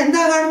വായിക്കുമ്പോൾ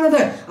എന്താ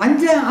കാണുന്നത്?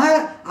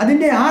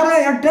 അതിൻ്റെ 6,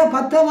 8,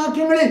 10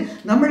 വാക്യങ്ങളിൽ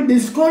നമ്മൾ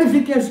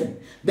ഡിസ്ക്വാളിഫിക്കേഷൻ,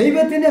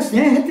 ദൈവത്തിൻ്റെ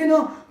സ്നേഹത്തിനോ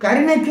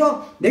കരുണയ്ക്കോ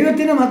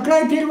ദൈവത്തിൻ്റെ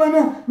മക്കളായി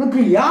തീരുവാനോ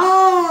നമുക്ക്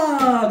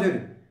യാതൊരു,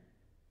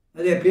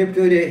 അതെ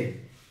പ്രിയപ്പെട്ടവരെ,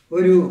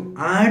 ഒരു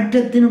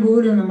ആട്ടത്തിന്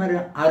പോലും നമ്മൾ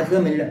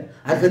അർഹതയില്ല.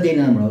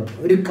 നമ്മൾ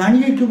ഒരു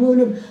കണിയയ്ക്ക്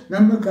പോലും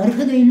നമുക്ക്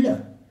അർഹതയില്ല.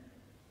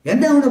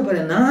 എന്താ ഇവിടെ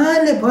പറയാം?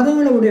 4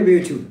 പദങ്ങൾ ഇവിടെ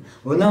ഉപയോഗിച്ചു.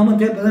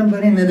 ഒന്നാമത്തെ പദം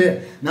പറയുന്നത്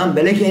നാം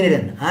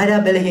ബലഹീനരെന്ന്. ആരാ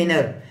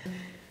ബലഹീനർ?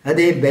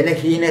 അതേ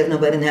ബലഹീനർ എന്ന്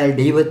പറഞ്ഞാൽ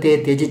ദൈവത്തെ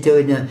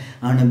ത്യജിച്ചവന്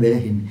ആണ്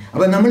ബലഹീനൻ.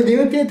 അപ്പം നമ്മൾ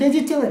ദൈവത്തെ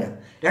ത്യജിച്ചവരാ.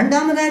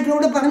 രണ്ടാമതായിട്ട്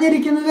ഇവിടെ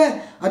പറഞ്ഞിരിക്കുന്നത്,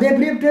 അതേ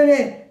പ്രിയപ്പെട്ടവരെ,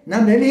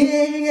 നാം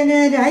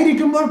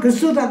ബലഹീനരായിരിക്കുമ്പോൾ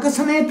ക്രിസ്തു തക്ക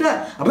സമയത്ത്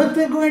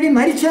അബദ്ധത്തിനു വേണ്ടി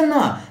മരിച്ചെന്ന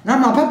നാം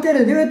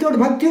അഭക്തര്, ദൈവത്തോട്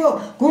ഭക്തിയോ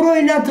കുറവോ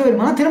ഇല്ലാത്തവർ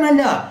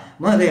മാത്രമല്ല.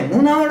 അതെ,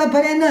 മൂന്നാമത്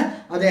പറയുന്നത്,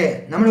 അതെ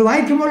നമ്മൾ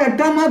വായിക്കുമ്പോൾ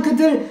 8-ാം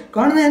വാക്യത്തിൽ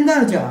കാണുന്നത്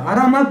എന്താണെന്ന് വെച്ചാൽ,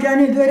 6-ാം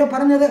വാക്യാണ് ഇതുവരെ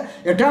പറഞ്ഞത്.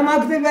 8-ാം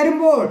വാക്യത്തിൽ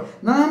വരുമ്പോൾ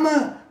നാം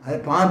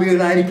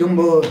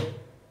പാപികളായിരിക്കുമ്പോൾ,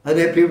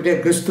 അതേ പ്രിയപ്പെട്ട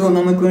ക്രിസ്തു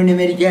നമുക്ക് വേണ്ടി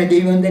മരിക്കാൻ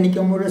ദൈവം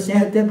തനിക്കുമ്പോൾ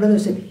സ്നേഹത്തെ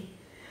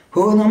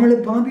പ്രദർശിപ്പിക്കും. നമ്മൾ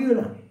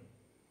പാപികളാണ്.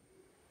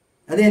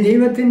 അതേ,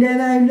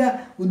 ദൈവത്തിൻ്റെതായുള്ള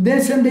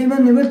ഉദ്ദേശം ദൈവം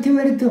നിവൃത്തി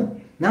വരുത്തും.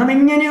 നാം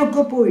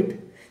ഇങ്ങനെയൊക്കെ പോയിട്ട്,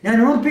 ഞാൻ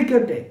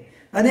ഓർപ്പിക്കട്ടെ,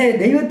 അതേ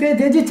ദൈവത്തെ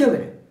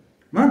ത്യജിച്ചവർ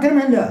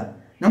മാത്രമല്ല,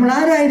 നമ്മൾ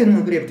ആരായിരുന്നു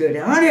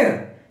പ്രിയപ്പെട്ടവരെ?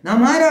 നാം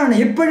ആരാണ്?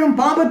 എപ്പോഴും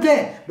പാപത്തെ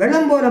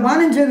വെള്ളം പോലെ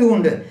പാനം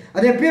ചെയ്തുകൊണ്ട്,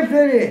 അതേ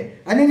പ്രിയപ്പെട്ടവരെ,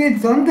 അല്ലെങ്കിൽ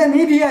സ്വന്തം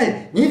നീതിയാൽ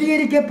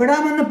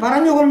നീതീകരിക്കപ്പെടാമെന്ന്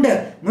പറഞ്ഞുകൊണ്ട്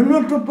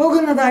മുന്നോട്ട്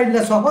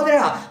പോകുന്നതായിട്ടുള്ള സഹോദര,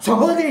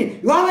 സഹോദരി,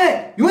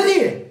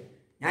 യുവതിയെ,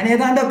 ഞാൻ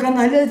ഏതാണ്ടൊക്കെ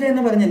നല്ലത്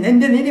എന്ന് പറഞ്ഞ്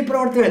നിന്റെ നീതി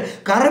പ്രവർത്തികൾ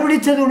കറ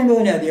പിടിച്ചതുകൊണ്ട്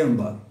പോലെ അധികം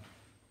പാകും.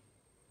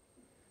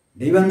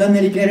 ദൈവം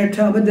തന്നിരിക്കുക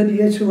രക്ഷാപദ്ധതി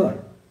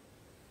യേശുവാണ്.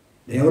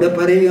 അവിടെ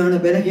പറയുകയാണ്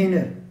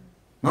ബലഹീനർ.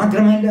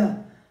 മാത്രമല്ല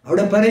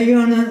അവിടെ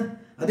പറയുകയാണ്,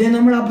 അതേ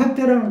നമ്മൾ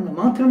അഭക്തരാണെന്ന്.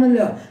 മാത്രമല്ല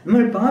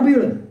നമ്മൾ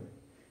പാപികളെന്ന്.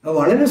 അത്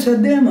വളരെ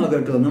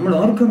ശ്രദ്ധേയമാകട്ടോ, നമ്മൾ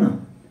ഓർക്കണം.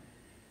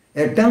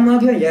 8-ാം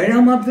വാക്യം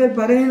 7-ാം വാക്യത്തിൽ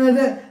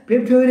പറയുന്നത്,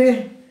 പ്രിയപ്പെട്ടവരെ,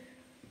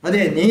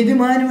 അതെ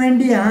നീതിമാന്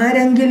വേണ്ടി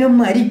ആരെങ്കിലും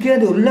മരിക്കുക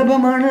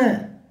ദുർലഭമാണ്.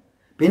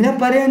 പിന്നെ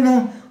പറയുന്നു,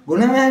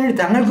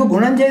 തങ്ങൾക്ക്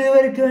ഗുണം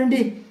ചെയ്തവർക്ക്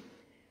വേണ്ടി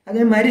അത്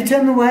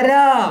മരിച്ചെന്ന്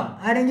വരാം.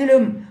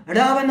 ആരെങ്കിലും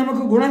എടാവൻ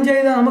നമുക്ക് ഗുണം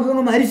ചെയ്താൽ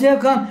നമുക്കൊന്ന്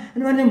മരിച്ചേക്കാം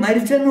എന്ന് പറഞ്ഞ്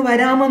മരിച്ചെന്ന്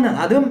വരാമെന്ന്,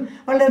 അതും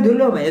വളരെ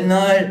ദുർലഭം.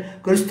 എന്നാൽ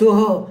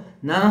ക്രിസ്തുവോ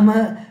നാം,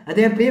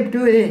 അതേ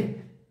പ്രിയപ്പെട്ടവരെ,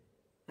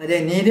 അതേ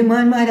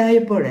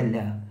നീതിമാന്മാരായപ്പോഴല്ല,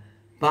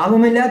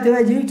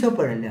 പാപമില്ലാത്തവരായി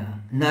ജീവിച്ചപ്പോഴല്ല,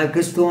 എന്നാൽ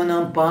ക്രിസ്തുവോ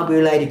നാം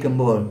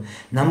പാപികളായിരിക്കുമ്പോൾ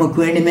നമുക്ക്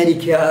വേണ്ടി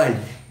മരിക്കാൻ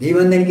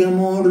ദൈവം തനിക്ക്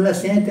നമ്മോടുള്ള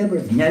സ്നേഹത്തെ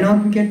പ്രതി. ഞാൻ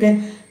ഓർപ്പിക്കട്ടെ,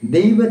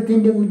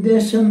 ദൈവത്തിൻ്റെ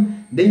ഉദ്ദേശം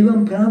ദൈവം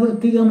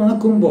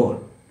പ്രാവർത്തികമാക്കുമ്പോൾ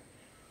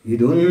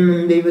ഇതൊന്നും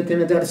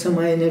ദൈവത്തിന്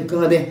തടസ്സമായി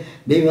നിൽക്കാതെ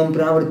ദൈവം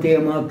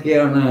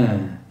പ്രാവർത്തികമാക്കുകയാണ്.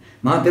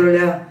 മാത്രമല്ല,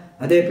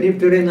 അതേ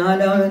പ്രിയപ്പെട്ടവരെ,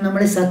 4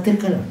 നമ്മുടെ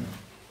ശത്രുക്കളാണ്.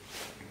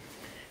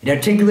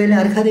 രക്ഷയ്ക്ക് വല്ല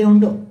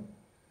അർഹതയുണ്ടോ?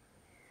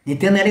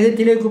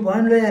 നിത്യനരകത്തിലേക്ക്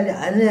പോകാനുള്ള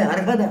അല്ല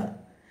അർഹത.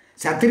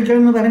 ശത്രുക്കൾ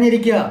എന്ന്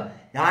പറഞ്ഞിരിക്കുക.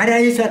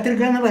 ആരായി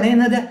ശത്രുക്കൾ എന്ന്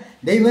പറയുന്നത്?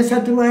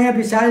 ദൈവശത്രുവായ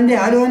പിശാചിൻ്റെ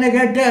ആലോചന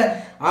കേട്ട്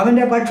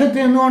അവൻ്റെ പക്ഷത്ത്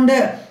നിന്നുകൊണ്ട്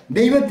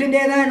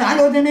ദൈവത്തിൻ്റെതായ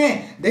ആലോചനയെ,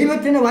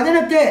 ദൈവത്തിൻ്റെ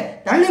വചനത്തെ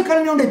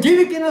തള്ളിക്കളഞ്ഞുകൊണ്ട്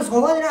ജീവിക്കുന്ന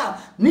സഹോദര,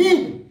 നീ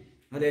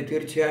അതെ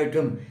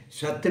തീർച്ചയായിട്ടും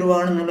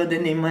ശത്രുവാണെന്നുള്ളത്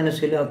നീ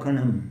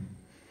മനസ്സിലാക്കണം.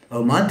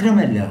 അത്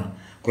മാത്രമല്ല,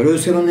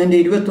 കൊലോസ്യർ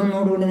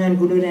 1:21 ഞാൻ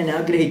കൊണ്ടുവരാൻ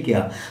ആഗ്രഹിക്കുക.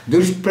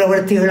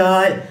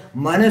 ദുഷ്പ്രവൃത്തികളാൽ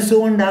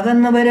മനസ്സുകൊണ്ട്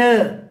അകന്നവര്,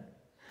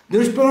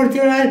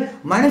 ദുഷ്പ്രവൃത്തികളാൽ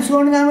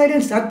മനസ്സുകൊണ്ട് നാം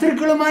വരും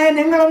ശത്രുക്കളുമായ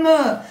നിങ്ങളെന്ന്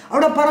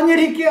അവിടെ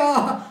പറഞ്ഞിരിക്കുക.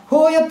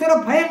 എത്ര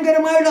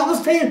ഭയങ്കരമായുള്ള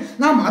അവസ്ഥയിൽ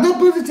നാം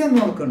അധപ്പതിച്ചെന്ന്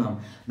നോക്കണം.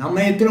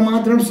 നമ്മെ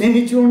ഇത്രമാത്രം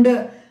സ്നേഹിച്ചുകൊണ്ട്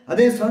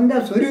അതേ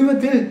സ്വന്തം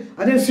സ്വരൂപത്തിൽ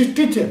അതേ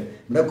സൃഷ്ടിച്ച്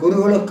ഇവിടെ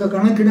കുറുകളൊക്കെ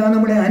കണക്കിടാൻ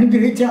നമ്മളെ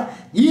അനുഗ്രഹിച്ച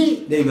ഈ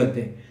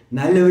ദൈവത്തെ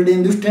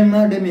നല്ലവരുടെയും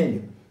ദുഷ്ടന്മാരുടെ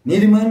മേലും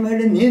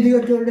നീതിമാന്മാരുടെയും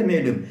നീതികെട്ടവരുടെ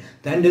മേലും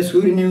തൻ്റെ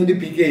സൂര്യനെ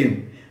ഉദിപ്പിക്കുകയും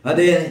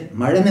അതേ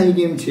മഴ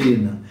നൽകുകയും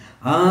ചെയ്യുന്ന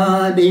ആ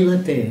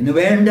ദൈവത്തെ ഇന്ന്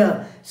വേണ്ട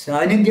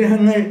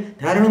സാനുഗ്രഹങ്ങൾ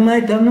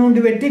ധാരാളമായി തന്നുകൊണ്ട്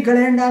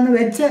വെട്ടിക്കളയേണ്ടെന്ന്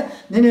വെച്ച്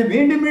നിന്നെ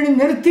വീണ്ടും വീണ്ടും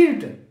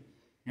നിർത്തിയിട്ട്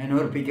ഞാൻ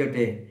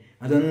ഓർപ്പിക്കട്ടെ,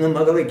 അതൊന്നും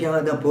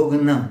വകവയ്ക്കാതെ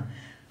പോകുന്ന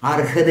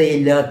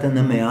അർഹതയില്ലാത്ത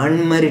നമ്മെ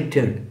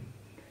അൺമെറിറ്റഡ്,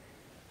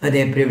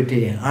 അതേ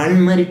പ്രിയപ്പെട്ടവരെ,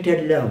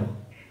 അൺമെറിറ്റഡിലാവും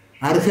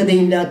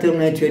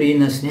അർഹതയില്ലാത്തവനെ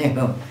ചൊരിയുന്ന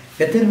സ്നേഹം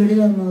എത്ര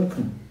വലുതാണെന്ന്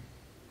ഓർക്കും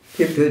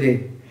പ്രിയപ്പെട്ടവരെ.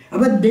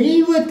 അപ്പം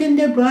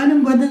ദൈവത്തിൻ്റെ പ്ലാനും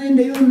പദ്ധതിയും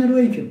ദൈവം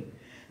നിർവഹിക്കും.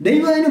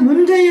 ദൈവം അതിന്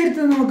മുൻകൈ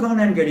എടുത്ത് നമുക്ക്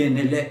കാണാൻ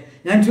കഴിയുന്നില്ലേ?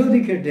 ഞാൻ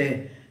ചോദിക്കട്ടെ,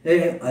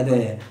 അതെ,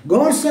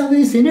 God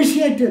service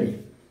ഇനിഷ്യേറ്ററി.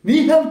 We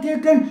have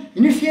taken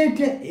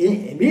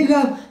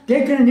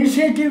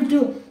initiative to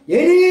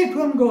alienate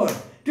from God,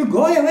 to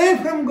go away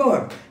from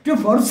God, to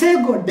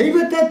forsake God.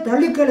 ദൈവത്തെ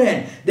തള്ളിക്കളയാൻ,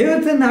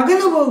 ദൈവത്തിൽ നിന്ന്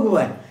അകന്നു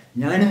പോകുവാൻ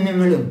ഞാനും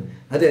നിങ്ങളും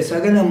അതെ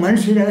സകല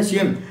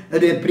മനുഷ്യരാശിയും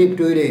അതെ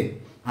പ്രിയപ്പെട്ടവരെ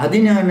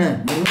അതിനാണ്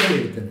മുൻകൈ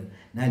എടുത്തത്.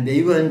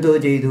 ദൈവം എന്തോ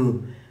ചെയ്തു?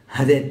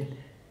 അതെ,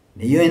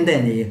 ദൈവം എന്താ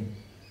ചെയ്യും?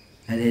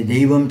 അതെ,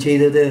 ദൈവം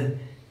ചെയ്തത്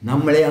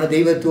നമ്മളെ ആ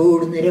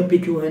ദൈവത്തോട്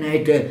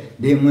നിരപ്പിക്കുവാനായിട്ട്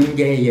ദൈവം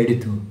മുൻകൈ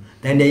എടുത്തു.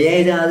 തൻ്റെ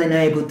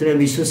ഏകാതനായ പുത്രൻ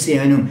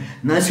വിശ്വസിക്കാനും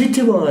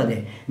നശിച്ചു പോകാതെ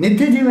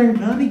നിത്യജീവൻ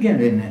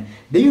പ്രാപിക്കേണ്ടതിന്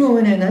ദൈവം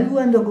അവനെ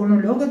നൽകുവാൻ തൊക്കണം.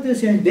 ലോകത്തെ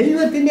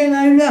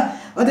ദൈവത്തിൻ്റെതായുള്ള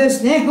അതേ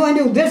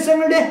സ്നേഹവാൻ്റെ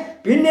ഉദ്ദേശങ്ങളുടെ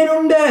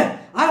പിന്നിലുണ്ട്.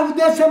 ആ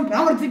ഉദ്ദേശം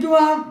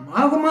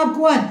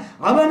പ്രാവർത്തിക്കുവാൻ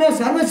അവന്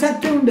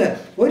സർവശക്തിയുണ്ട്.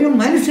 ഒരു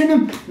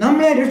മനുഷ്യനും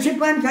നമ്മളെ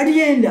രക്ഷിപ്പാൻ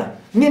കഴിയുകയില്ല.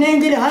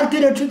 ഇങ്ങനെയെങ്കിൽ ആർക്ക്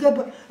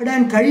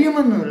രക്ഷിക്കപ്പെടാൻ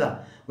കഴിയുമെന്നുള്ള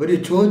ഒരു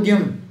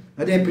ചോദ്യം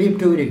അതേ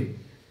പ്രിയപ്പെട്ടവര്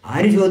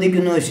ആര്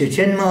ചോദിക്കുന്നു?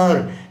 ശിഷ്യന്മാർ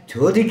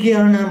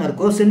ചോദിക്കുകയാണ്.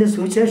 മർക്കോസിന്റെ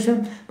സുവിശേഷം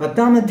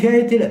 10-ാം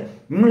അധ്യായത്തിൽ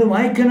നിങ്ങൾ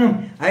വായിക്കണം,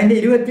 അതിൻ്റെ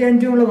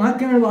 25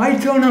 വാക്യങ്ങൾ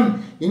വായിക്കണം.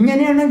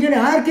 ഇങ്ങനെയാണെങ്കിൽ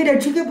ആർക്ക്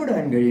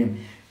രക്ഷിക്കപ്പെടാൻ കഴിയും?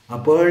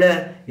 അപ്പോൾ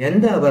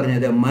എന്താ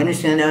പറഞ്ഞത്?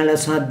 മനുഷ്യനാൽ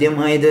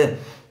അസാധ്യമായത്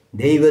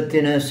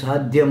ദൈവത്തിന്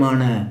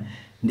സാധ്യമാണ്.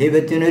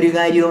 ദൈവത്തിനൊരു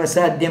കാര്യവും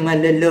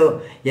അസാധ്യമല്ലല്ലോ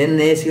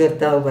എന്ന് യേശു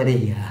കർത്താവ്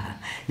പറയുക.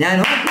 ഞാൻ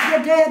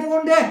ഓർപ്പിക്കട്ടെ,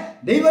 അതുകൊണ്ട്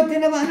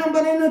ദൈവത്തിൻ്റെ വചനം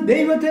പറയുന്നു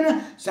ദൈവത്തിന്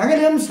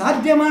സകലം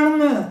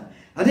സാധ്യമാണെന്ന്.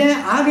 അതേ,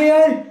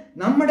 ആകയാൽ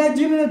നമ്മുടെ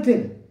ജീവിതത്തിൽ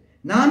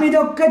നാം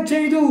ഇതൊക്കെ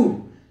ചെയ്തു.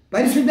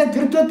 പരിശുദ്ധ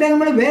തൃത്വത്തെ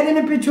നമ്മൾ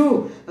വേദനിപ്പിച്ചു,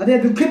 അതെ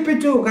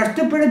ദുഃഖിപ്പിച്ചു,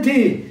 കഷ്ടപ്പെടുത്തി.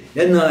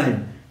 എന്നാൽ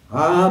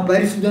ആ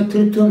പരിശുദ്ധ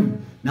തൃത്വം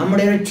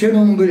നമ്മുടെ രക്ഷയുടെ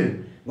മുമ്പിൽ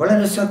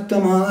വളരെ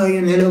ശക്തമായി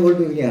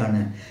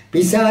നിലകൊള്ളുകയാണ്.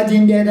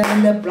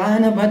 പിശാചിൻ്റെതായ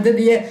പ്ലാന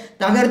പദ്ധതിയെ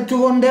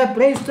തകർത്തുകൊണ്ട്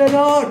പ്രൈസ് ദി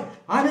ലോർഡ്,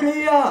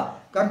 ഹല്ലേലൂയ,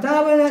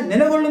 കർത്താവ്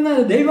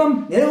നിലകൊള്ളുന്നത്, ദൈവം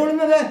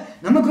നിലകൊള്ളുന്നത്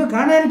നമുക്ക്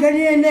കാണാൻ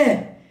കഴിയല്ലേ?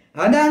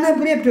 അതാണ്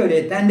പ്രിയപ്പെട്ടവരെ,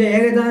 തൻ്റെ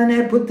ഏകദാന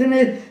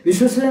പുത്രനിൽ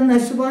വിശ്വസനം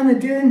നശിപ്പാൻ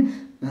എത്തിയവൻ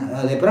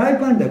അതെ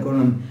പ്രാപിപ്പാൻ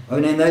തക്കോണം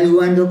അവനെ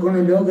നൽകുവാൻ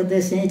തക്കോണം ലോകത്തെ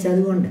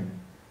സ്നേഹിച്ചതുകൊണ്ട്.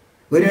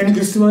 ഒരുവൻ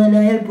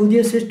ക്രിസ്തുവിനായാൽ പുതിയ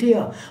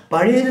സൃഷ്ടിയാ,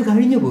 പഴയത്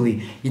കഴിഞ്ഞു പോയി.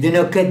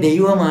 ഇതിനൊക്കെ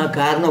ദൈവമാ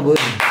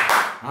കാരണപോയി.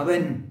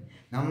 അവൻ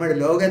നമ്മുടെ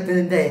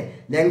ലോകത്തിൻ്റെ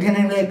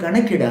ലംഘനങ്ങളെ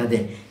കണക്കിടാതെ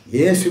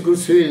യേശു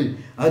ക്രിസ്തുവിൽ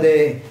അത്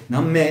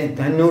നമ്മെ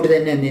തന്നോട്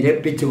തന്നെ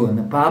നിരപ്പിച്ചു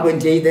വന്നു. പാപം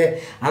ചെയ്ത്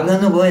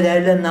അകന്നു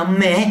പോയതായിട്ട്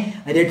നമ്മെ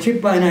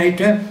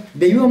രക്ഷിപ്പാനായിട്ട്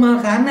ദൈവമാ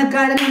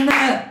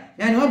കാരണക്കാരനെന്ന്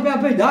ഞാൻ ഓർപ്പ.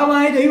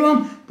 പിതാവായ ദൈവം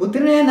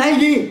പുത്രനെ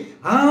നൽകി.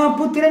 ആ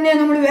പുത്രനെ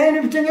നമ്മൾ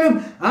വേദനിപ്പിച്ചെങ്കിലും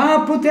ആ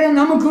പുത്രൻ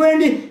നമുക്ക്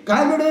വേണ്ടി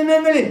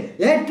കാൽവിടുന്നങ്ങളിൽ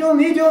ഏറ്റവും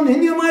നീചവും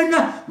നിന്ദ്യവുമായിട്ടുള്ള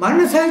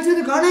മരണം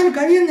സഹിച്ചത് കാണാൻ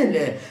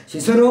കഴിയുന്നില്ലേ?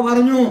 സിസറോ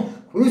പറഞ്ഞു,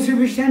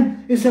 crucifixion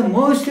is the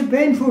most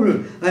painful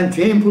and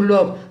shameful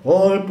of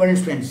all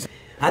punishments.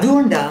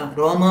 അതുകൊണ്ടാണ്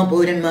റോമാ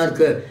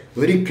പൗരന്മാർക്ക്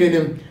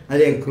ഒരിക്കലും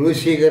അതേ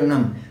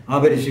ക്രൂശീകരണം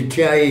അവർ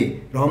ശിക്ഷയായി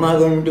റോമാ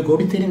ഗവൺമെൻറ്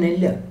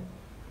കൊടുത്തിരുന്നില്ല.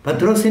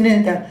 പത്രോസിനെ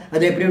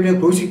അതേ പ്രിയ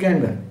ക്രൂശിക്കാൻ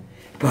പറഞ്ഞു.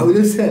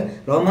 പൗലോസ്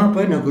റോമാ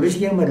പൗരനെ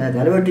ക്രൂശിക്കാൻ പറഞ്ഞ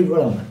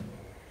തലവെട്ടിക്കോളാൻ പറഞ്ഞു.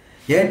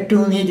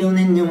 ഏറ്റവും നീചവും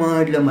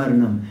നിന്യമായിട്ടുള്ള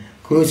മരണം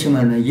ക്രൂശ്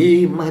മരണം. ഈ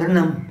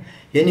മരണം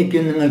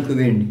എനിക്കും നിങ്ങൾക്ക്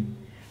വേണ്ടി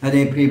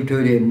അതേ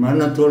പ്രിയപ്പെട്ടവരെ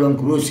മരണത്തോളം,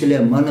 ക്രൂശിലെ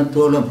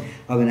മരണത്തോളം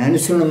അവൻ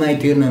അനുസരണമായി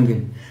തീർന്നെങ്കിൽ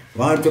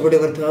വാഴ്ത്തപ്പെട്ട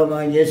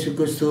കർത്താവായ യേശു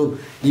ക്രിസ്തു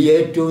ഈ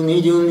ഏറ്റവും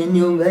നീചവും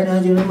നിന്യവും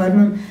വേദനാജനവും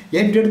മരണം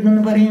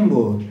ഏറ്റെടുത്തെന്ന്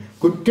പറയുമ്പോൾ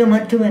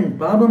കുറ്റമറ്റവൻ,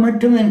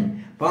 പാപമറ്റവൻ,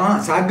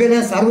 സകല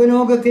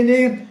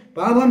സർവ്വലോകത്തിൻ്റെയും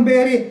പാപം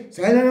പേറി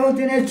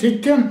സകലലോകത്തിൻ്റെ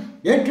ശിഷ്ടം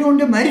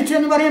ഏറ്റുകൊണ്ട്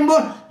മരിച്ചെന്ന്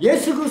പറയുമ്പോൾ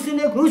യേശു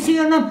ക്രിസ്തുവിൻ്റെ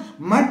ക്രൂശീകരണം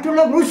മറ്റുള്ള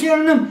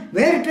ക്രൂശീകരണം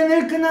വേറിട്ട്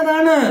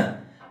നിൽക്കുന്നതാണ്.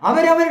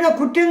 അവരവരുടെ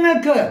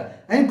കുറ്റങ്ങൾക്ക്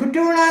അതിന്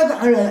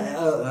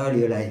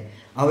കുറ്റവാളികളായി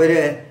അവർ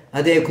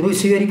അതേ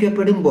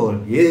ക്രൂശീകരിക്കപ്പെടുമ്പോൾ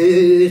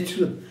യേശു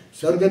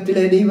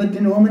സ്വർഗത്തിലെ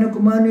ദൈവത്തിൻ്റെ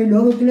ഓമനകുമാരനെ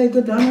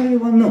ലോകത്തിലേക്ക് താങ്ങി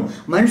വന്നു.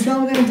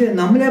 മനുഷ്യാവതരിച്ച്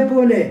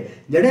നമ്മളെപ്പോലെ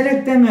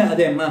ജഡരക്തങ്ങൾ,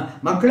 അതെ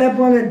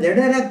മക്കളെപ്പോലെ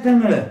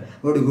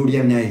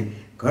ജഡരക്തങ്ങളോടുകൂടിയവനായി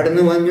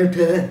കടന്നു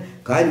വന്നിട്ട്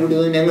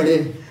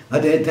കാൽവിടുന്നങ്ങളിൽ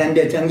അതേ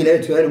തൻ്റെ ചങ്കിലെ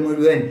ചോര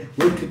മുഴുവൻ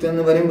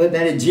ഊറ്റിത്തെന്ന് പറയുമ്പോൾ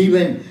തൻ്റെ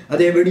ജീവൻ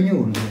അതേ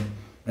വെടിഞ്ഞുകൊണ്ട്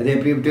അതേ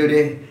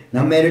പ്രിയപ്പെട്ടവരെ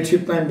നമ്മെ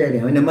രക്ഷിപ്പാൻ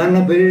തരാം. അവൻ്റെ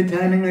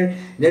മരണപരിധാനങ്ങൾ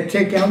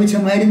രക്ഷയ്ക്ക്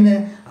ആവശ്യമായിരുന്നു.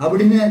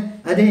 അവിടുന്ന്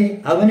അതേ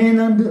അവനെ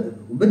നാം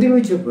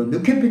ഉപദ്രവിച്ചപ്പോഴും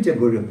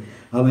ദുഃഖിപ്പിച്ചപ്പോഴും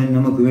അവൻ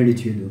നമുക്ക് വേണ്ടി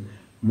ചെയ്തു.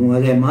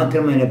 അതേ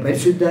മാത്രമല്ല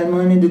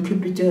പരിശുദ്ധാത്മാവിനെ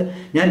ദുഃഖിപ്പിച്ച്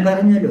ഞാൻ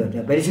പറഞ്ഞല്ലോ.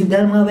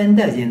 പരിശുദ്ധാത്മാവ്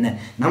എന്താ ചെയ്യുന്നത്?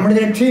 നമ്മുടെ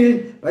രക്ഷയിൽ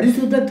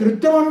പരിശുദ്ധ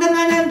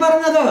തൃത്വമുണ്ടെന്നാണ് ഞാൻ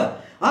പറഞ്ഞത്.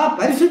 ആ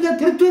പരിശുദ്ധ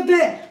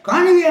തൃത്വത്തെ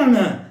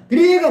കാണുകയാണ്,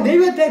 ത്രിയേക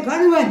ദൈവത്തെ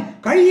കാണുവാൻ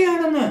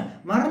കഴിയുകയാണെന്ന്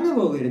മറന്നു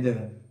പോകരുത്.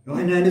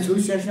 യോഹന്നാന്റെ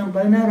സുവിശേഷം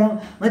 16-ാം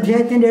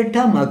അധ്യായത്തിൻ്റെ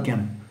 8-ാം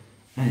വാക്യം.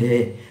 അതെ,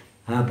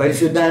 ആ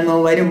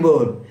പരിശുദ്ധാത്മാവ്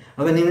വരുമ്പോൾ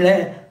അവൻ നിങ്ങളെ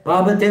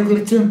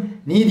പാപത്തെക്കുറിച്ചും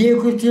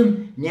നീതിയെക്കുറിച്ചും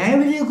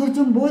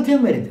ന്യായവിധിയെക്കുറിച്ചും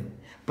ബോധ്യം വരുത്തും.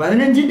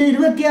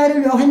 15:26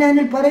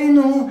 യോഹന്നാനിൽ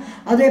പറയുന്നു,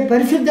 അതെ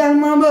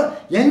പരിശുദ്ധാത്മാവ്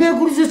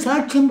എന്നെക്കുറിച്ച്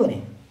സാക്ഷ്യം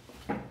പറയും.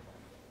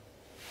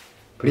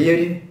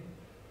 പ്രിയര്,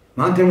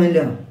 മാത്രമല്ല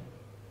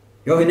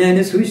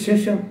യോഹന്നാന്റെ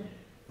സുവിശേഷം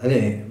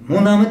അതെ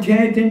 3-ാം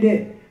അധ്യായത്തിൻ്റെ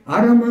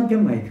 6-ാം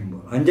വാക്യം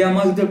വായിക്കുമ്പോൾ 5-ാം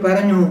വാക്യത്തിൽ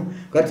പറഞ്ഞു,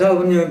 കർത്താവ്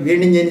പറഞ്ഞു,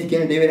 വീണ്ടും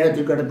ജനിക്കുന്ന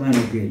ദൈവരാത്രിയിൽ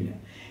കടപ്പാനൊക്കെയില്ല.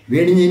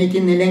 വീണ്ടും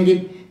ജനിക്കുന്നില്ലെങ്കിൽ,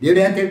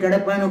 ദൈവരാത്രിയിൽ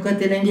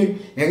കടപ്പാനൊക്കത്തില്ലെങ്കിൽ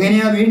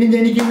എങ്ങനെയാണ് വീണ്ടും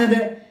ജനിക്കുന്നത്?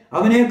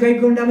 അവനെ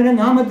കൈക്കൊണ്ട് അവൻ്റെ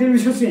നാമത്തിൽ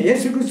വിശ്വസിച്ച്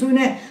യേശു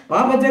ക്രിസ്തുവിനെ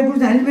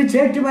പാപത്തെക്കുറിച്ച്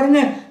അനുഭവിച്ചേറ്റ്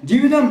പറഞ്ഞ്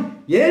ജീവിതം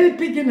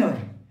ഏൽപ്പിക്കുന്നവർ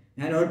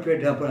ഞാൻ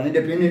ഓർപ്പിട്ട്. അപ്പോൾ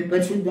അതിൻ്റെ പിന്നിൽ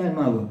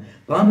പരിശുദ്ധാത്മാവ്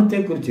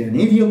പാപത്തെക്കുറിച്ച്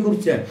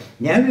നീതിയെക്കുറിച്ച്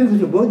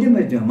ന്യായത്തെക്കുറിച്ച് ബോധ്യം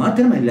വരുത്തുക.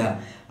 മാത്രമല്ല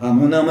ആ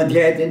 3-ാം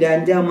അധ്യായത്തിൻ്റെ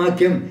 5-ാം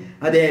വാക്യം,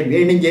 അതെ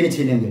വീണ്ടും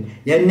ജനിച്ചില്ലെങ്കിൽ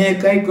എന്നെ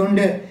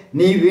കൈക്കൊണ്ട്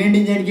നീ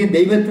വീണ്ടും ജനിക്കും,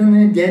 ദൈവത്തിൽ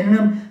നിന്ന്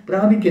ജനനം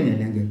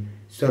പ്രാപിക്കുന്നില്ലെങ്കിൽ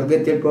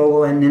സ്വർഗത്തിൽ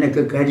പോകുവാൻ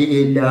നിനക്ക്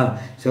കഴിയില്ല.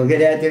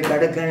 സ്വർഗരാജ്യത്തിൽ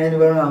കടക്കാനെന്ന്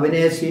വേണം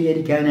അവനെ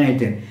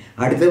സ്വീകരിക്കാനായിട്ട്.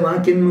 അടുത്ത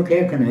വാക്യം നമുക്ക്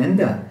കേൾക്കണം.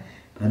 എന്താ?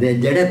 അതെ,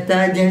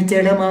 ജഡത്താൽ ജനിച്ച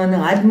ഇടമാകുന്ന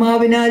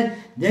ആത്മാവിനാൽ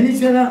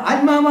ജനിച്ചത്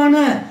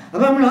ആത്മാവാണ്.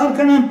 അപ്പം നമ്മൾ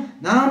ഓർക്കണം,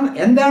 നാം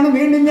എന്താണ്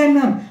വീണ്ടും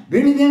ജനനം?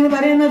 വീണ്ടും ജനനം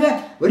പറയുന്നത്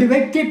ഒരു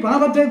വ്യക്തി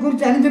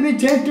പാപത്തെക്കുറിച്ച്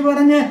അനുഭവിച്ചേറ്റ്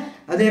പറഞ്ഞ്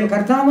അതേ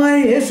കർത്താവായ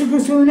യേശു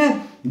ക്രിസ്തുവിന്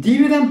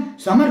ജീവിതം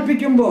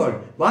സമർപ്പിക്കുമ്പോൾ,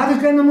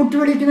 വാതിൽക്കൽ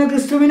മുട്ടുപിടിക്കുന്ന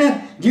ക്രിസ്തുവിന്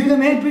ജീവിതം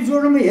ഏൽപ്പിച്ചു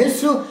കൊടുക്കുമ്പോൾ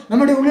യേശു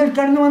നമ്മുടെ ഉള്ളിൽ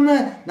കടന്നു വന്ന്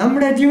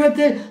നമ്മുടെ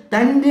ജീവിതത്തിൽ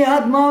തൻ്റെ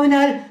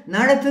ആത്മാവിനാൽ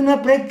നടത്തുന്ന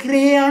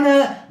പ്രക്രിയയാണ്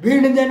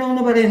വീണ്ടും ജനം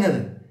എന്ന് പറയുന്നത്.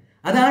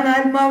 അതാണ്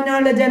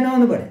ആത്മാവിനാളുടെ ജനം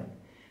എന്ന് പറയും.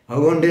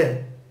 അതുകൊണ്ട്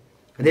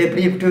അതേ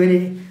പ്രിയപ്പെട്ടവരെ,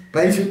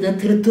 പരിശുദ്ധ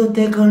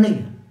തൃത്വത്തെ കാണുക.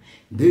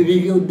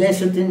 ദൈവിക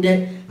ഉദ്ദേശത്തിൻ്റെ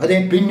അതേ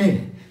പിന്നിൽ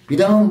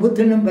പിതാവും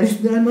പുത്രനും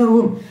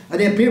പരിശുദ്ധാത്മാവും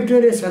അതേ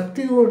പ്രിയപ്പെട്ടവരെ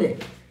ശക്തിയോടെ,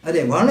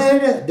 അതെ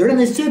വളരെ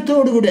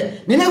ദൃഢനിശ്ചയത്തോടുകൂടെ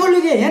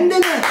നിലകൊള്ളുക.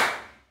 എന്തിന്?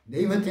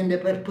 ദൈവത്തിൻ്റെ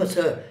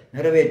പർപ്പസ്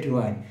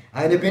നിറവേറ്റുവാൻ.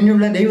 അതിന്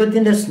പിന്നിലുള്ള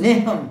ദൈവത്തിൻ്റെ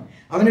സ്നേഹം,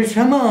 അവൻ്റെ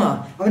ക്ഷമ,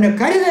 അവൻ്റെ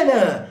കരുതൽ,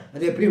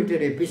 അതേ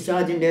പ്രിയപ്പെട്ടവരെ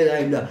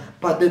പിശാചിൻ്റെതായുള്ള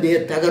പദ്ധതിയെ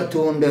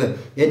തകർത്തുകൊണ്ട്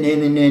എന്നെ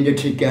നിന്നെ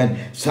രക്ഷിക്കാൻ,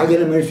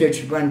 സകല മനുഷ്യ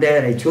രക്ഷിപ്പാൻ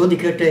തയ്യാറായി.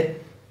 ചോദിക്കട്ടെ,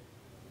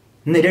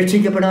 ഇന്ന്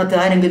രക്ഷിക്കപ്പെടാത്ത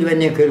ആരെങ്കിലും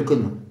എന്നെ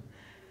കേൾക്കുന്നു?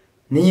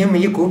 നീയും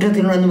ഈ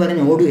കൂട്ടത്തിലുണ്ടെന്ന്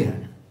പറഞ്ഞ് ഓടുകയാണ്.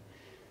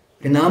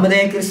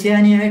 നാമധേയ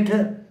ക്രിസ്ത്യാനിയായിട്ട്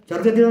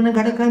സ്വർഗത്തിലൊന്നും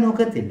കടക്കാൻ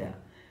ഒക്കത്തില്ല.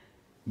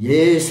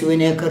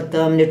 യേശുവിനെ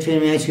കർത്താവിൻ്റെ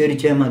രക്ഷകനായി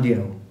സ്വീകരിച്ചാൽ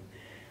മതിയാവും.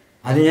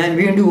 അത് ഞാൻ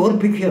വീണ്ടും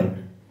ഓർപ്പിക്കുകയാണ്.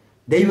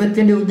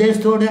 ദൈവത്തിൻ്റെ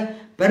ഉദ്ദേശത്തോടെ,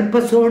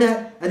 പർപ്പസോടെ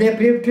അതേ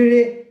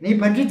പ്രിയപ്പെട്ടവരെ നീ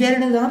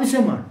പറ്റിച്ചേരേണ്ടത്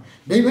ആവശ്യമാണ്.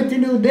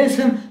 ദൈവത്തിൻ്റെ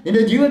ഉദ്ദേശം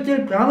നിന്റെ ജീവിതത്തിൽ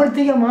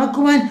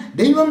പ്രാവർത്തികമാക്കുവാൻ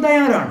ദൈവം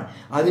തയ്യാറാണ്.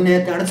 അതിനെ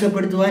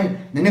തടസ്സപ്പെടുത്തുവാൻ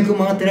നിനക്ക്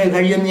മാത്രമേ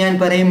കഴിയുമെന്ന് ഞാൻ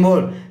പറയുമ്പോൾ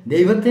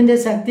ദൈവത്തിൻ്റെ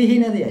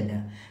ശക്തിഹീനതയല്ല,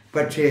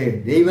 പക്ഷേ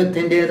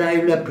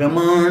ദൈവത്തിൻ്റെതായുള്ള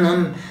പ്രമാണം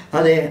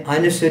അതെ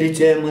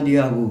അനുസരിച്ച്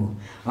മതിയാകൂ.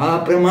 ആ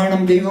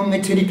പ്രമാണം ദൈവം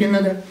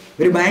വെച്ചിരിക്കുന്നത്,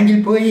 ഒരു ബാങ്കിൽ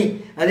പോയി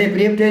അതേ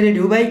പ്രിയപ്പെട്ടവരെ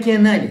രൂപയ്ക്ക്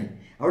എന്നാൽ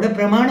അവിടെ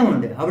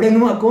പ്രമാണമുണ്ട്. അവിടെ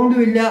ഒന്നും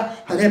അക്കൗണ്ടും ഇല്ല,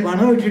 അതേ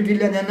പണം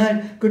ഇട്ടിട്ടില്ല, എന്നാൽ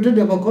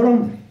കിട്ടുന്ന പൊക്കോളം.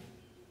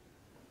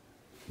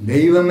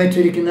 ദൈവം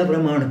വെച്ചിരിക്കുന്ന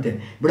പ്രമാണത്തെ,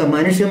 ഇവിടെ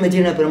മനുഷ്യൻ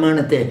വെച്ചിരിക്കുന്ന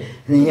പ്രമാണത്തെ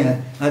നീ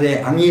അതെ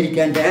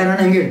അംഗീകരിക്കാൻ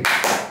തയ്യാറാണെങ്കിൽ,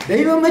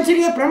 ദൈവം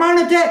വെച്ചിരിക്കുന്ന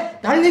പ്രമാണത്തെ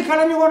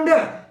തള്ളിക്കളഞ്ഞുകൊണ്ട്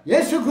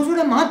യേശു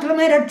ക്രിസ്തുവിനെ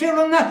മാത്രമേ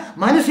രക്ഷയുള്ളെന്ന്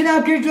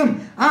മനസ്സിലാക്കിയിട്ടും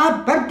ആ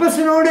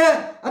പർപ്പസിനോട്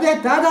അതേ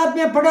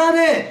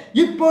താതാത്മ്യപ്പെടാതെ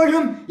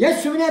ഇപ്പോഴും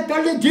യേശുവിനെ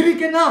തള്ളി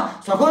ജീവിക്കുന്ന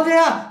സഹോദര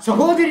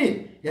സഹോദരി,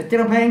 എത്ര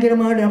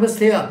ഭയങ്കരമായ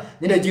അവസ്ഥയാണ്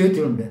നിന്റെ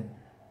ജീവിതത്തിലുണ്ട്.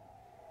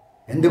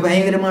 എന്ത്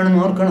ഭയങ്കരമാണെന്ന്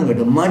ഓർക്കണം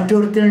കേട്ടോ.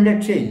 മറ്റൊരുത്തരും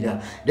രക്ഷയില്ല.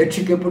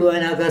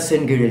 രക്ഷിക്കപ്പെടുവാൻ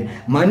ആകാശം കീഴിൽ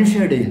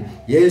മനുഷ്യരുടെ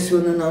യേശു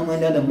എന്ന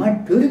നാമമല്ലാതെ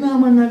മറ്റൊരു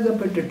നാമം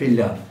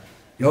നൽകപ്പെട്ടിട്ടില്ല.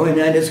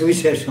 യോഹന്നാന്റെ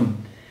സുവിശേഷം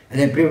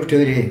അതേ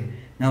പ്രിയപ്പെട്ടവരെ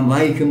നാം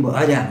വായിക്കുമ്പോൾ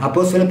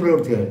അപ്പോസ്തല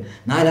പ്രവൃത്തികൾ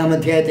 4-ാം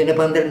അധ്യായത്തിൻ്റെ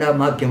 12-ാം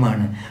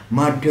വാക്യമാണ്,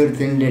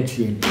 മറ്റൊരുത്തരും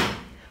രക്ഷയില്ല.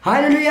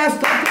 ഹല്ലേലൂയ,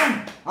 സ്തോത്രം.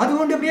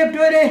 അതുകൊണ്ട്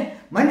പ്രിയപ്പെട്ടവരെ,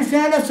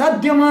 മനുഷ്യന്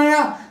സാധ്യമായ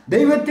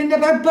ദൈവത്തിൻ്റെ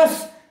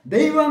പർപ്പസ്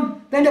ദൈവം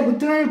തൻ്റെ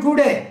പുത്രനിൽ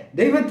കൂടെ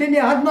ദൈവത്തിൻ്റെ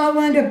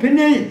ആത്മാവിൻ്റെ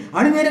പിന്നിൽ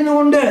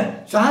അണിനിരുന്നുകൊണ്ട്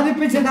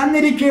സാധിപ്പിച്ച്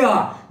തന്നിരിക്കുക.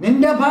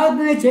 നിന്റെ ഭാഗത്ത്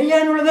നിന്ന്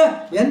ചെയ്യാനുള്ളത്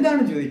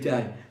എന്താണെന്ന്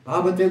ചോദിച്ചാൽ,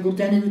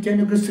 പാപത്തെക്കുറിച്ച്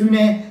അനുഭവിച്ച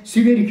ക്രിസ്തുവിനെ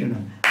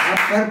സ്വീകരിക്കണം. ആ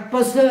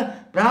പർപ്പസ്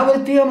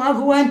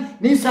പ്രാവർത്തികമാക്കുവാൻ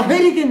നീ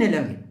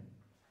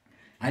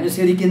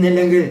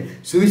അനുസരിക്കുന്നില്ലെങ്കിൽ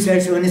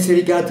സുവിശേഷം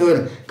അനുസരിക്കാത്തവർ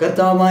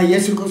കർത്താവായ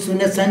യേശു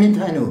ക്രിസ്തുവിൻ്റെ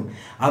സന്നിധാനവും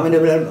അവൻ്റെ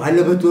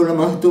അത്ഭുതത്തോടെ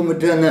മഹത്വം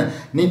വിട്ടുവെന്ന്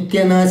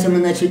നിത്യനാശം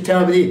എന്ന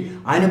ശിക്ഷാവിധി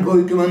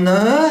അനുഭവിക്കുമെന്ന്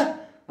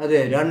അതെ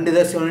 2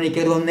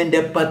 തെസ്സലോനിക്കർ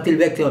 1:10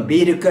 വ്യക്തം.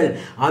 ഭീരുക്കൾ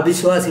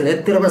അവിശ്വാസികൾ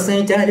എത്ര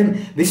പ്രസംഗിച്ചാലും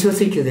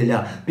വിശ്വസിക്കുന്നില്ല.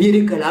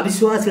 ഭീരുക്കൾ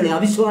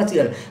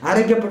അവിശ്വാസികൾ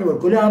അറയ്ക്കപ്പെട്ടവർ,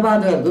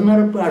 കുലാപാതകർ,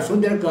 ദുർനടപ്പുകാർ,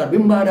 ശൂദ്രക്കാർ,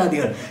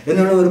 ബിംബാരാധികൾ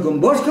എന്നുള്ളവർക്കും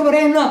ബോഷ്ക്ക്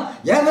പറയുന്ന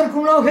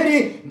ഏവർക്കും ഓഹരി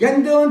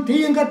ഗന്ധവും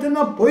തീയും കത്തുന്ന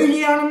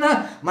പൊയ്കയാണെന്ന്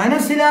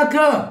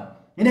മനസ്സിലാക്കുക.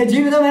 നിന്റെ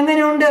ജീവിതം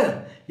എങ്ങനെയുണ്ട്?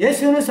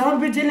 യേശുവിനെ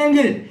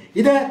സമർപ്പിച്ചില്ലെങ്കിൽ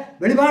ഇത്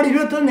വെളിപാട്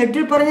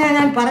 21:8 പറഞ്ഞാൽ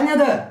ഞാൻ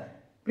പറഞ്ഞത്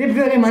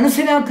പ്രിയപ്പെട്ടവരെ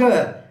മനസ്സിലാക്കുക.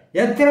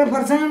 എത്ര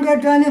പ്രസംഗം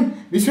കേട്ടാലും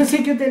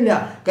വിശ്വസിക്കത്തില്ല,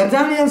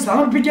 കർത്താവിനെ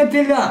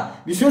സമർപ്പിക്കത്തില്ല.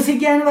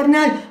 വിശ്വസിക്കുക എന്ന്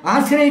പറഞ്ഞാൽ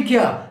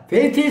ആശ്രയിക്കുക.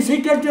 Faith is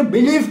equal to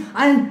belief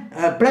and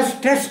plus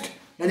test.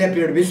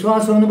 അതെപ്പോഴും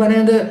വിശ്വാസം എന്ന്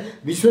പറയുന്നത്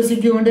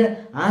വിശ്വസിക്കുകൊണ്ട്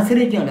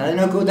ആശ്രയിക്കുന്നുണ്ട്.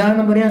 അതിനൊക്കെ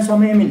ഉദാഹരണം പറയാൻ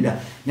സമയമില്ല,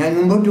 ഞാൻ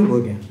മുമ്പോട്ട്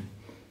പോവുകയാണ്.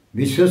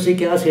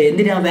 വിശ്വസിക്കാതെ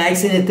എന്തിനാ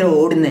വാക്സിൻ ഇത്ര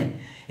ഓടുന്നത്?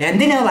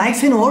 എന്തിനാ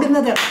വാക്സിൻ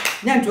ഓടുന്നത്?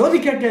 ഞാൻ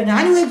ചോദിക്കട്ടെ.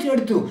 ഞാൻ വാക്സിൻ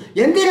എടുത്തു,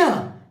 എന്തിനാ?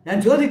 ഞാൻ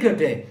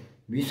ചോദിക്കട്ടെ.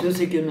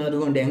 വിശ്വസിക്കുന്നു.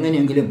 അതുകൊണ്ട്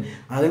എങ്ങനെയെങ്കിലും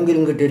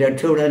അതെങ്കിലും കിട്ടി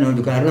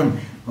രക്ഷപ്പെടാനുണ്ട്. കാരണം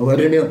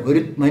ഒരു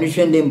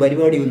മനുഷ്യൻ്റെയും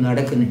പരിപാടിയൊന്നും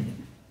നടക്കുന്നില്ല.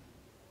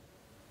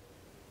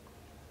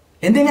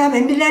 എന്തിനാ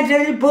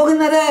വെന്റിലേറ്ററിൽ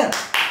പോകുന്നത്?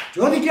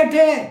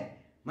 ചോദിക്കട്ടെ,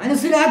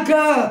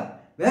 മനസ്സിലാക്കുക.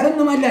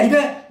 വേറൊന്നുമല്ല,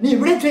 ഇത് നീ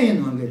ഇവിടെ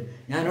ചെയ്യുന്നുവെങ്കിൽ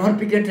ഞാൻ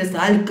ഓർപ്പിക്കട്ടെ,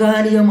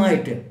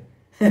 താൽക്കാലികമായിട്ട്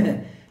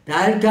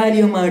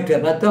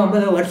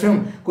 10-9 വർഷം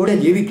കൂടെ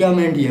ജീവിക്കാൻ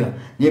വേണ്ടിയോ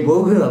നീ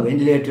പോകുക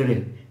വെന്റിലേറ്ററിൽ.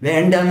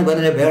 വേണ്ടെന്ന്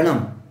പറഞ്ഞാൽ വേണം.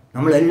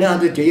 നമ്മളെല്ലാം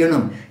അത്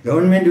ചെയ്യണം.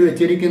 ഗവൺമെൻറ്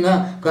വെച്ചിരിക്കുന്ന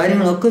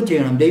കാര്യങ്ങളൊക്കെ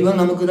ചെയ്യണം. ദൈവം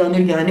നമുക്ക്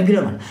തന്നിരിക്കുന്ന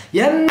അനുഗ്രഹമാണ്.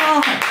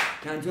 എന്നാൽ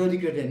ഞാൻ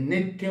ചോദിക്കട്ടെ,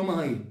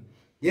 നിത്യമായി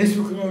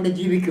യേശുവിനോട്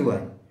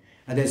ജീവിക്കുവാൻ,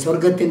 അതെ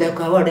സ്വർഗത്തിൻ്റെ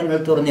കവാടങ്ങൾ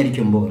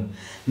തുറന്നിരിക്കുമ്പോൾ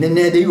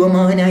നിന്നെ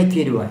ദൈവമകനായി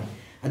തീരുവാൻ,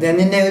 അതെ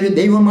നിന്നെ ഒരു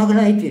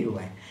ദൈവമകളായി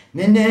തീരുവാൻ,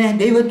 നിന്നെ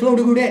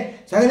ദൈവത്തോടുകൂടെ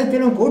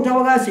സകലത്തിലും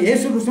കൂട്ടവകാശം,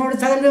 യേശു ക്രിസ്തുവിനോട്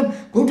സകലത്തിലും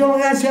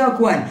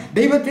കൂട്ടവകാശിയാക്കുവാൻ,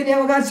 ദൈവത്തിൻ്റെ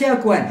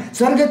അവകാശിയാക്കുവാൻ,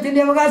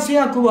 സ്വർഗത്തിൻ്റെ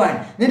അവകാശിയാക്കുവാൻ,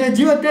 നിന്റെ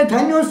ജീവിതത്തെ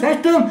ധന്യവും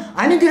ശ്രേഷ്ഠവും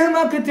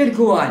അനുഗ്രഹമാക്കി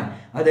തീർക്കുവാൻ,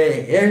 അതെ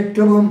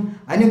ഏറ്റവും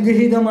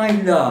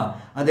അനുഗ്രഹീതമായില്ല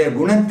അതെ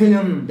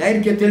ഗുണത്തിലും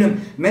ദൈർഘ്യത്തിലും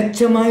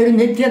മെച്ചമായൊരു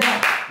നിത്യത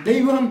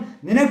ദൈവം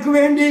നിനക്ക്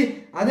വേണ്ടി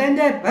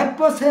അതെൻ്റെ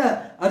പർപ്പസ്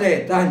അതെ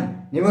താൻ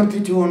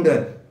നിവർത്തിച്ചുകൊണ്ട്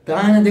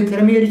താനത്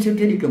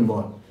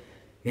ക്രമീകരിച്ചിട്ടിരിക്കുമ്പോൾ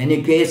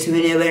എനിക്ക്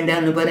യേശുവിനെ വേണ്ട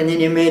എന്ന് പറഞ്ഞ്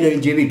ഇനി മേലിൽ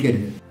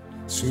ജീവിക്കരുത്.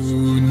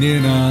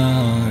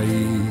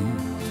 ശൂന്യനായി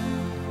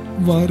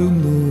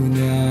വരുന്നു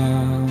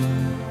ഞാൻ,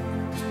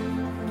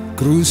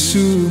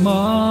 ക്രൂശു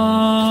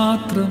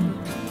മാത്രം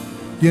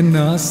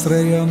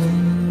എന്നാശ്രയം,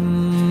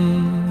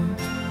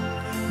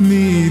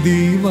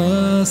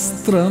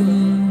 നീതിവസ്ത്രം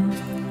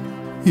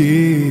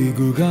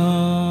ഏകുക.